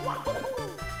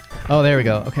 Oh, there we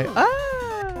go. Okay.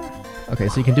 Ah! Okay,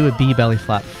 so you can do a bee belly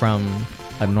flap from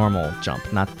a normal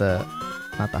jump, not the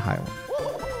high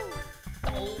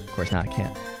one. Of course, now I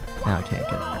can't. Now I can't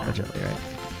get agility, right?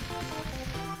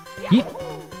 Yeet!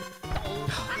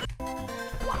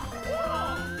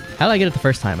 How did I get it the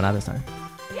first time, but not this time?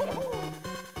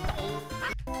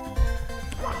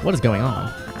 What is going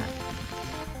on?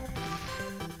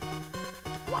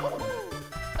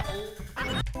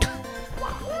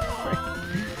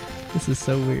 This is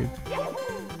so weird.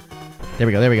 There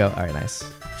we go, there we go. Alright, nice.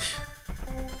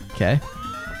 Okay.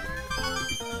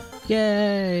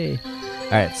 Yay!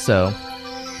 Alright, so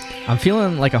I'm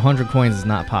feeling like 100 coins is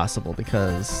not possible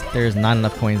because there's not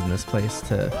enough coins in this place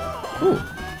to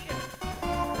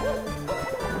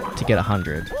get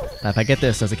 100. Now, if I get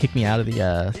this, does it kick me out of the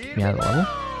level?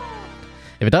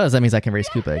 If it does, that means I can race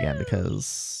Koopa again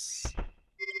because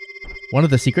one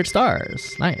of the secret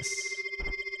stars. Nice.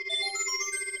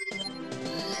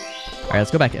 Alright,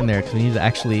 let's go back in there because we need to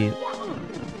actually...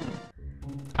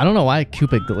 I don't know why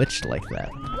Koopa glitched like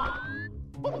that.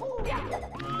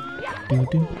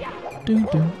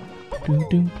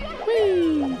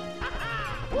 Whee!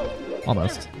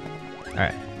 Almost.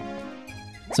 Alright.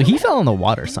 So he fell in the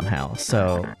water somehow,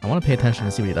 so I want to pay attention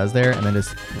to see what he does there and then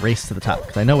just race to the top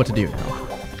because I know what to do now.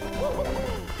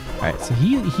 Alright, so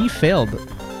he failed.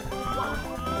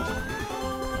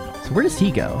 So where does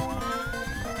he go?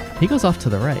 He goes off to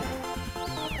the right.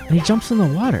 And he jumps in the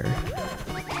water.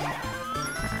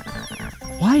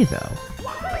 Why though?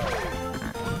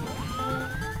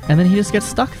 And then he just gets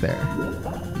stuck there.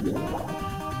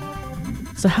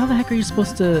 So how the heck are you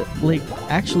supposed to like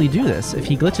actually do this if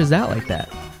he glitches out like that?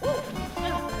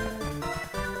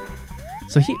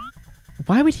 So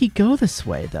why would he go this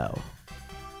way though?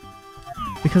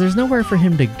 Because there's nowhere for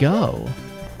him to go.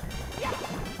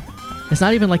 It's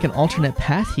not even like an alternate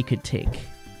path he could take.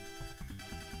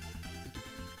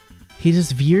 He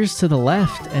just veers to the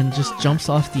left and just jumps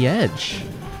off the edge.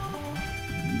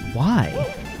 Why?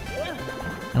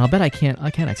 And I'll bet I can't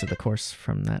exit the course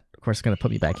from that. Of course, it's gonna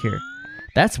put me back here.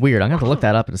 That's weird. I'm gonna have to look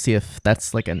that up and see if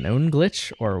that's like a known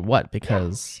glitch or what,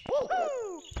 because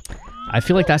I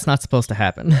feel like that's not supposed to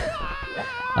happen.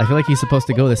 I feel like he's supposed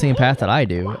to go the same path that I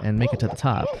do and make it to the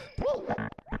top.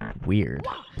 Weird.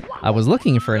 I was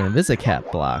looking for an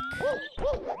Invisicap block,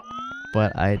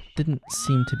 but I didn't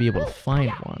seem to be able to find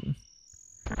one.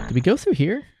 Did we go through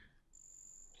here?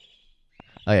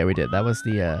 Oh yeah, we did. That was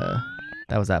the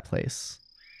that place.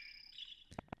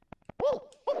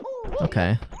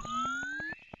 Okay.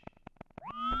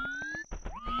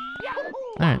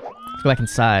 Alright, let's go back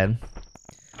inside.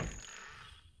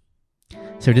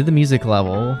 So we did the music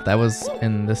level. That was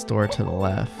in this door to the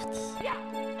left.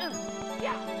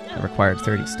 That required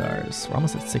 30 stars. We're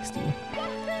almost at 60.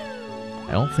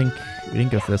 I don't think... We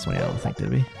didn't go for this one yet, I don't think, did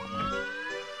we?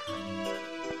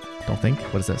 Don't think?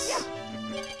 What is this?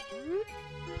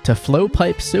 To flow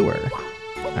pipe sewer.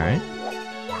 Alright.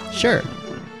 Sure.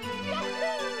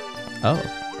 Oh.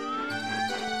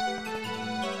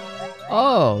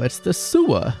 Oh, it's the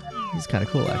sewer. He's kind of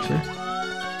cool, actually.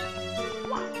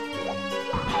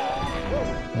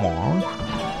 Aww.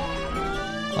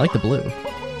 I like the blue.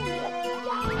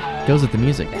 Goes with the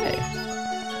music. Hey.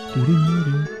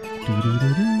 Ooh.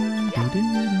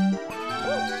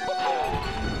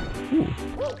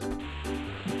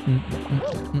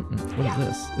 What is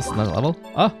this? This is another level?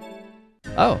 Oh.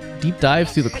 Oh, deep dive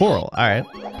through the coral. Alright.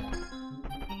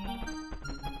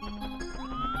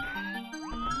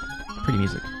 Pretty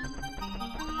music.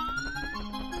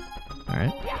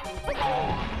 Alright.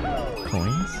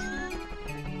 Coins.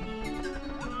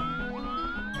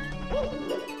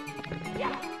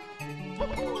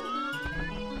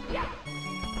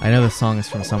 I know this song is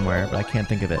from somewhere, but I can't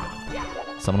think of it.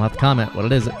 Someone will have to comment.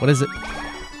 What is it? What is it?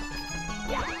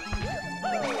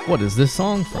 What is this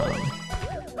song from?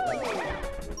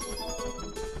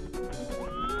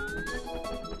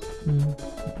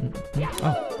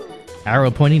 Oh. Arrow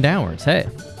pointing downwards. Hey.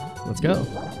 Let's go.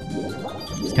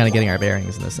 Just kind of getting our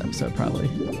bearings in this episode, probably.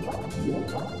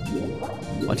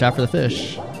 Watch out for the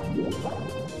fish.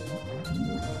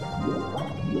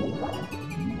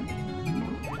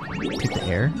 Take the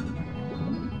air.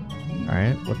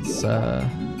 Alright, what's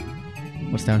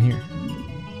down here?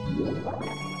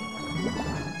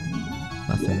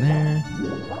 Nothing there.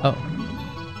 Oh.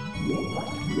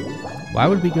 Why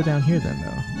would we go down here then, though?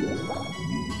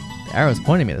 The arrow's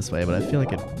pointing me this way, but I feel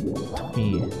like it took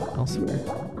me elsewhere.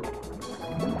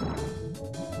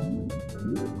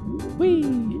 Whee!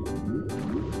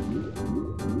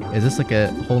 Is this like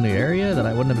a whole new area that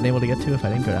I wouldn't have been able to get to if I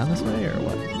didn't go down this way, or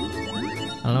what?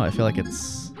 I don't know, I feel like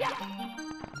it's...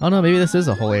 Oh no, maybe this is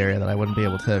a whole area that I wouldn't be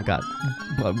able to have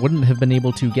wouldn't have been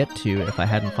able to get to if I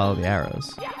hadn't followed the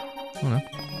arrows. I don't know.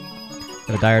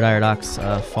 Got a dire docks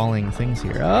falling things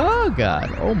here. Oh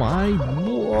god! Oh my!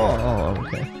 Whoa!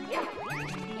 Okay.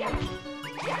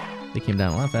 They came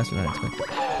down a lot faster than I expected.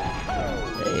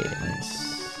 Hey,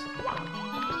 nice.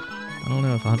 I don't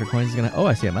know if 100 coins is gonna... Oh,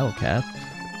 I see a metal cap.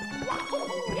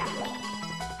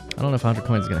 I don't know if 100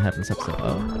 coins is gonna happen this episode.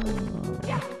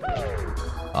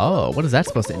 Oh, what is that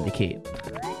supposed to indicate?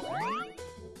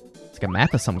 It's like a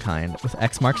map of some kind with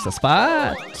X marks the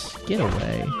spot. Get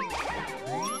away.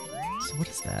 So what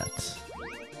is that?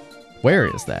 Where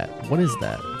is that? What is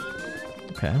that?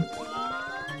 Okay.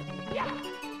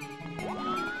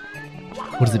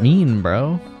 What does it mean,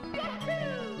 bro?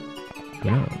 Who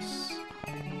knows?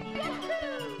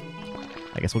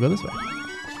 I guess we'll go this way.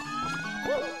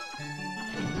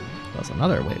 There's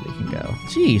another way we can go.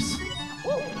 Jeez.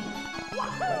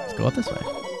 Let's go up this way.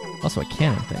 Also a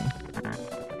cannon thing.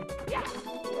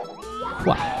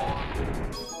 Wow.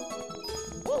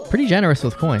 Pretty generous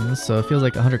with coins, so it feels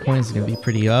like 100 coins is gonna be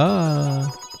pretty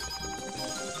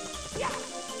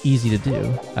easy to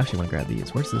do. I actually want to grab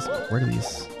these. Where's this? Where do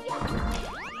these?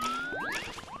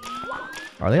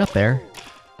 Are they up there?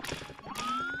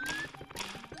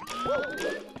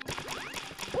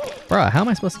 Bruh, how am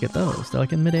I supposed to get those? They're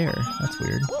like in midair. That's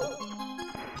weird.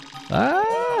 Ah!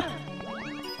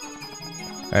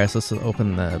 Alright, so let's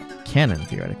open the cannon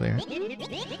theoretically.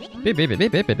 Beep, beep, beep,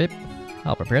 beep, beep, beep, beep.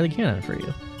 I'll prepare the cannon for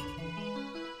you.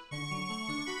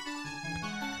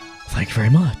 Thank you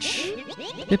very much.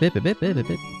 Beep, beep, beep, beep, beep, beep,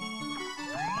 beep.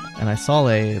 And I saw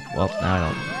a... Well, now I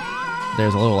don't...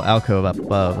 There's a little alcove up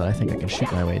above that I think I can shoot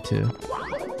my way to.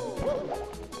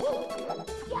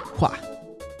 Wha!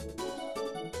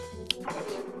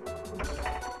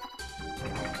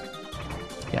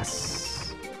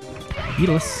 Yes.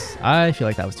 Beetless. I feel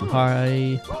like that was too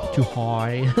high. Too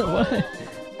high. What?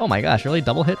 Oh my gosh, really?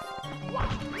 Double hit?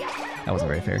 That wasn't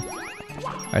very fair.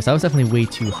 Alright, so that was definitely way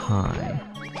too high.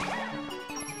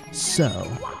 So,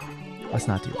 let's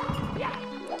not do that.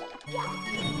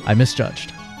 I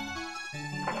misjudged.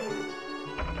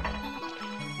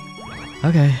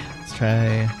 Okay, let's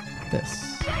try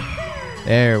this.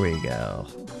 There we go.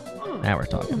 Now we're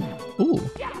talking. Ooh.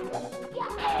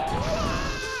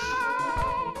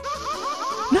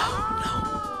 No, no.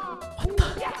 What the?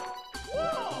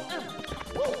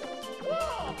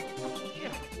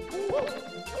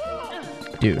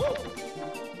 Dude.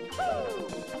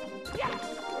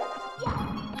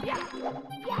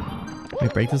 We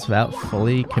break this without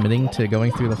fully committing to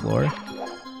going through the floor.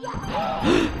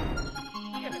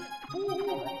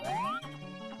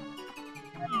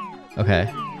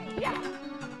 Okay.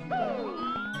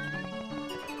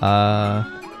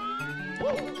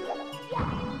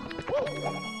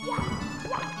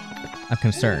 I'm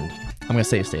concerned. I'm gonna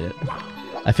save state it.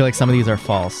 I feel like some of these are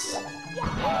false.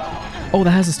 Oh,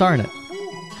 that has a star in it.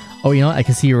 Oh, you know what? I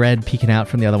can see red peeking out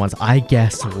from the other ones. I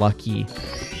guessed lucky.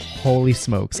 Holy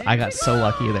smokes. I got so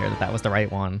lucky there that that was the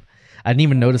right one. I didn't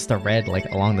even notice the red like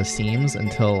along the seams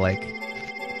until like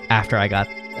after I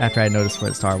noticed where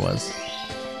the star was.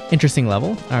 Interesting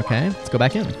level. Okay, let's go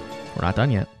back in. We're not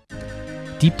done yet.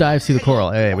 Deep dives through the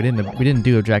coral. Hey, we didn't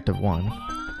do objective 1. Well,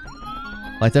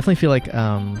 I definitely feel like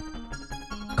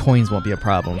coins won't be a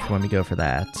problem for when we go for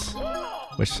that.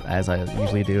 Which, as I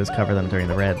usually do, is cover them during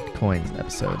the red coins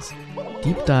episodes.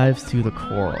 Deep dives through the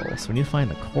coral. So we need to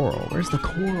find the coral. Where's the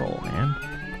coral, man?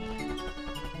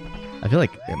 I feel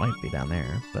like it might be down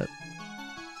there, but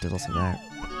there's also that.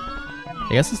 I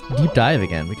guess it's deep dive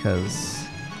again because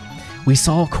we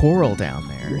saw coral down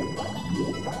there.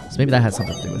 So maybe that had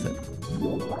something to do with it.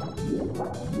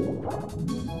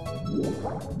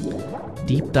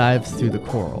 Deep dive through the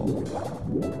coral.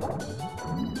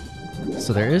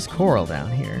 So there is coral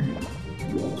down here.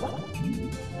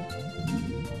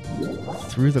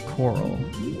 Through the coral.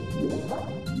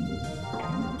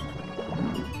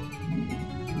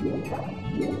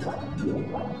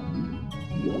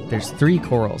 There's 3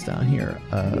 corals down here.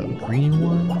 A green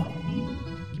one.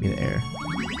 Give me the air.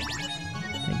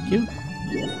 Thank you.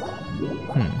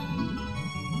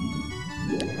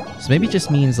 So maybe it just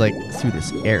means like through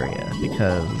this area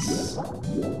because...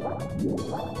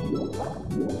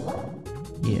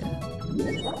 Yeah.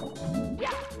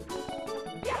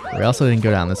 We also didn't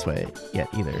go down this way yet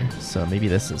either, so maybe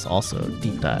this is also a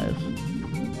deep dive.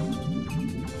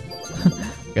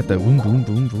 Got the boom boom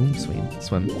boom boom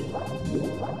swim.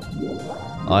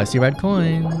 Oh, I see red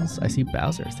coins. I see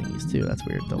Bowser thingies too. That's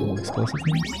weird. The little explosive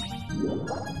things.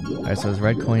 Alright, so there's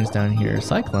red coins down here.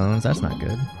 Cyclones, that's not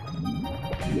good.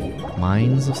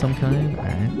 Mines of some kind.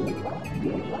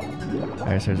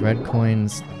 Alright, so there's red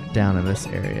coins down in this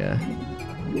area.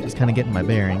 Just kind of getting my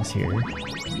bearings here.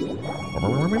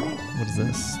 What is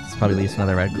this? This probably leads to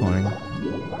another red coin.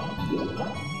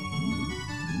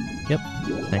 Yep,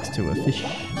 next to a fish.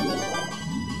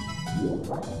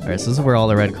 Alright, so this is where all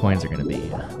the red coins are going to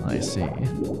be. I see.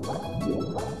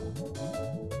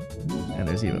 And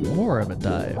there's even more of a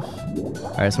dive.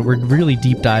 Alright, so we're really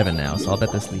deep diving now, so I'll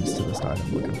bet this leads to the star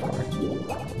I'm looking for.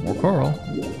 More coral.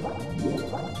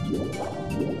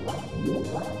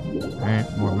 Alright,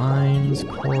 more mines,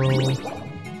 coral,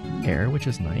 air, which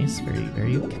is nice. Very,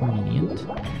 very convenient.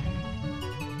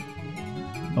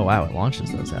 Oh wow, it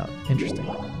launches those out. Interesting.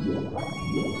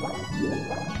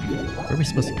 Where are we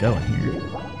supposed to go in here?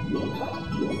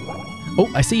 Oh,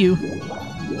 I see you!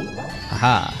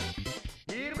 Aha!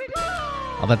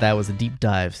 I'll bet that was a deep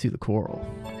dive through the coral.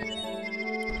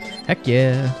 Heck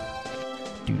yeah!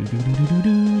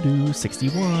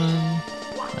 61.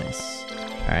 Nice.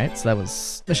 Alright, so that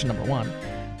was mission number 1.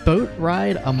 Boat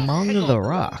ride among the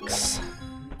rocks.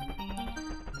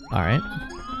 Alright.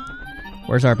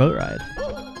 Where's our boat ride?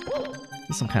 This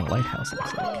is some kind of lighthouse, it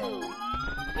looks like.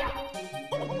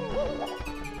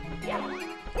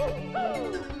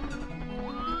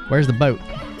 Where's the boat?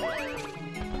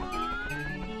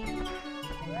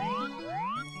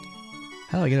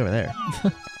 How do I get over there?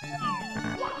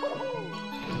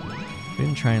 We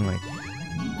didn't try and like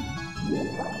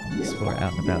explore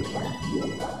out and about here.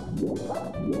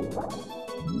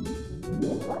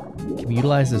 Can we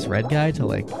utilize this red guy to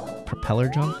like propeller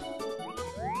jump?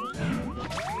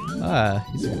 Ah,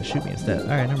 he's gonna shoot me instead.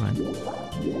 Alright, never mind.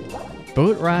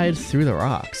 Boat ride through the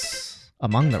rocks.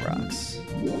 Among the rocks.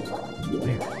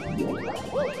 Where?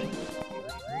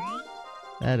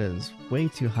 That is way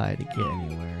too high to get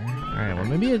anywhere. Alright, well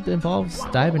maybe it involves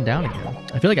diving down again.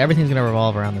 I feel like everything's gonna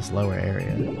revolve around this lower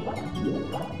area.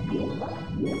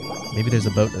 Maybe there's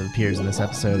a boat that appears in this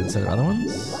episode instead of other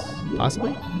ones?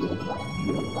 Possibly?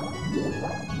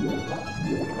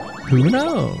 Who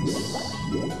knows?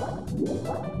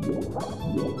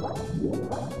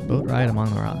 Boat ride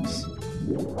among the rocks.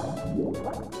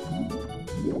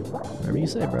 Whatever you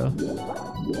say, bro.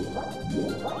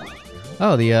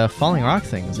 Oh, the falling rock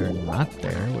things are not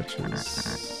there, which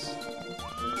is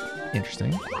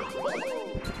interesting.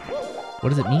 What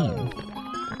does it mean?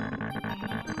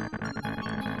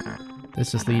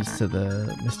 This just leads to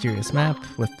the mysterious map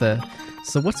with the...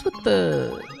 So what's with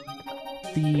the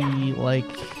like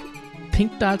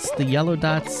pink dots, the yellow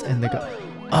dots, and the...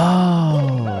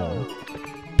 Oh!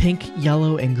 pink,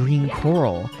 yellow, and green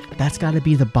coral. That's got to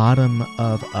be the bottom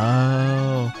of...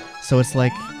 Oh. So it's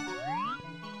like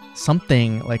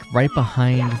something like right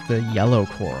behind the yellow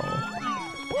coral.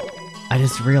 I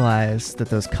just realized that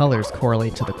those colors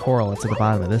correlate to the coral that's at the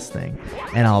bottom of this thing.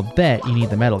 And I'll bet you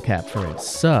need the metal cap for it.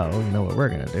 So, you know what we're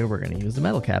going to do? We're going to use the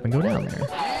metal cap and go down there.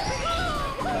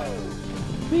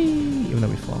 Whee! Even though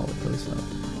we fall really slow.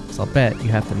 So I'll bet you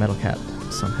have the metal cap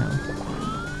somehow.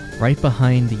 Right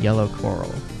behind the yellow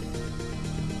coral.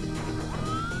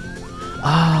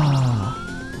 Ah!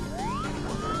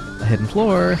 A hidden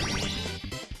floor.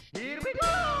 Here we go!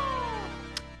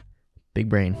 Big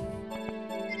brain.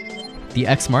 The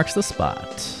X marks the spot.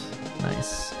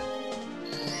 Nice.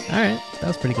 Alright, that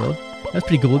was pretty good. That's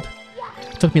pretty good.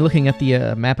 It took me looking at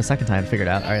the map a second time to figure it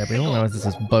out. Alright, we don't know if this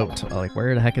is boat. Like,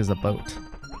 where the heck is the boat?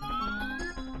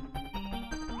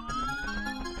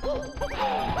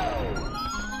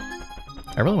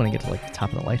 I really want to get to, like, the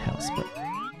top of the lighthouse, but...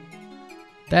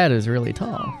 that is really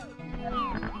tall.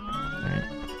 Alright.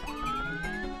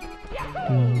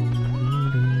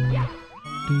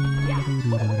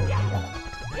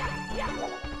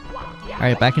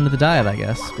 Alright, back into the dive, I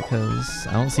guess, because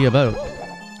I don't see a boat.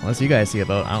 Unless you guys see a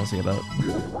boat, I don't see a boat.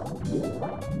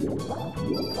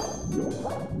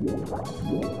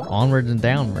 Onwards and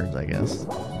downwards, I guess.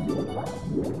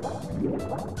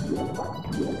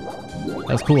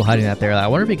 That was cool hiding that there. I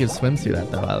wonder if you could swim through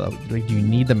that, though. Like, do you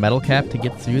need the metal cap to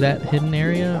get through that hidden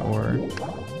area, or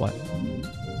what?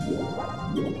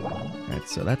 Alright,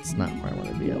 so that's not where I want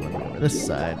to be. I want to be over this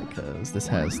side, because this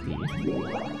has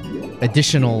the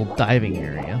additional diving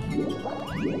area.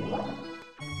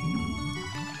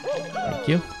 Thank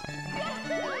you.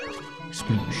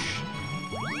 Sploosh.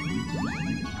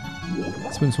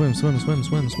 Swim, swim, swim, swim,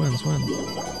 swim, swim, swim.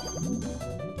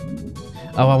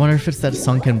 Oh, I wonder if it's that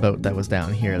sunken boat that was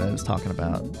down here that I was talking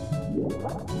about.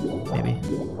 Maybe.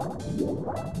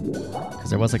 Because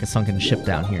there was like a sunken ship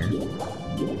down here.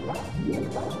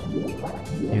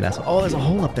 Maybe that's... oh, there's a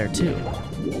hole up there too.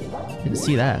 Didn't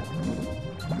see that.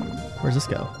 Where's this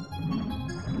go?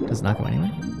 Does it not go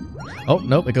anywhere? Oh,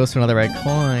 nope, it goes to another red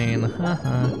coin.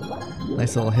 Haha.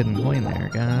 Nice little hidden coin there.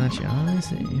 Gotcha, I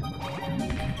see.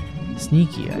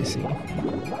 Sneaky, I see.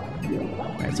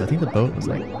 Alright, so I think the boat was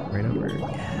like right over.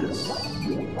 Yes.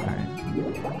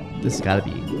 Alright. This has gotta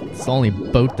be... it's the only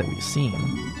boat that we've seen.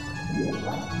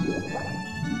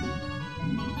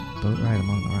 Boat ride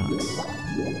among the rocks.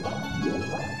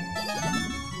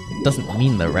 It doesn't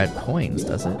mean the red coins,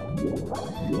 does it?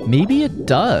 Maybe it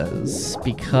does,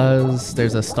 because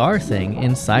there's a star thing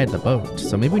inside the boat.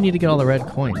 So maybe we need to get all the red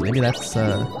coins. Maybe that's,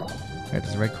 alright,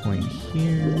 there's a red coin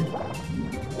here.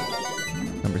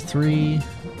 Number 3.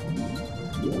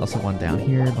 Also one down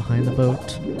here behind the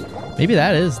boat. Maybe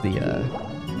that is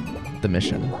the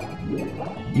mission.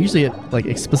 Usually it, like,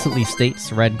 explicitly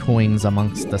states red coins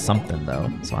amongst the something,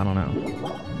 though. So I don't know.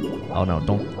 Oh, no,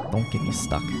 don't get me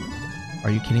stuck.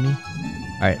 Are you kidding me?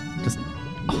 Alright, just...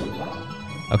 oh.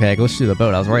 Okay, I glitched through the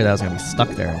boat. I was worried that I was going to be stuck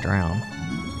there and drown.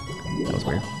 That was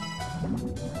weird.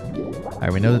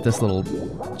 Alright, we know that this little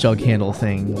jug handle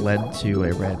thing led to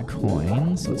a red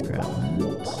coin, so let's grab that.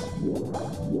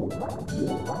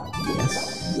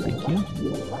 Yes, thank you.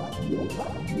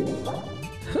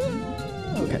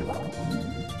 Okay.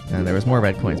 And there was more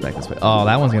red coins back this way. Oh,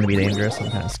 that one's going to be dangerous. I'm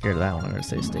kind of scared of that one. I'm going to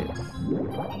say state.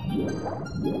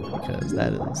 Because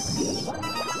that is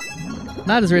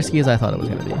not as risky as I thought it was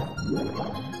going to be.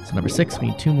 So number 6, we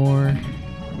need 2 more.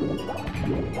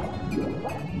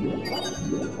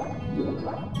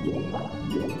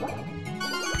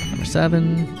 Number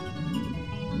 7.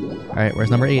 Alright, where's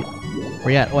number 8?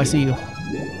 Where you at? Oh, I see you.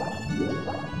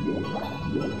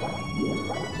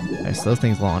 Okay, so those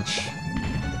things launch.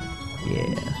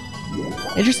 Yeah.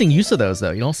 Interesting use of those,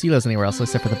 though. You don't see those anywhere else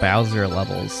except for the Bowser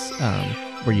levels,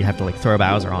 where you have to, like, throw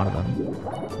Bowser onto them.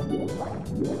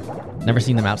 Never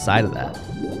seen them outside of that.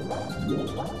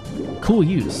 Cool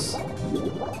use.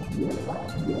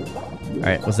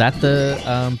 Alright, was that the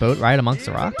boat ride amongst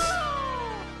the rocks?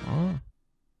 Oh.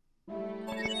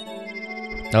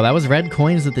 Oh, that was red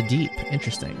coins at the deep.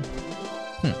 Interesting.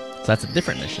 So that's a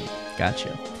different mission.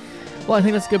 Gotcha. Well, I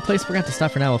think that's a good place we're going to have to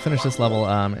stop for now. We'll finish this level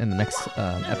in the next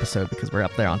episode because we're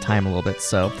up there on time a little bit.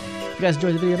 So if you guys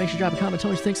enjoyed the video, make sure to drop a comment, tell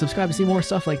me what you think, subscribe to see more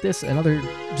stuff like this and other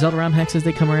Zelda ROM hacks as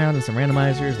they come around, and some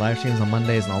randomizers, live streams on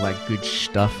Mondays, and all that good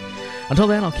stuff. Until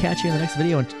then, I'll catch you in the next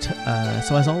video. And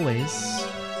so as always,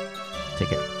 take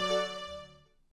care.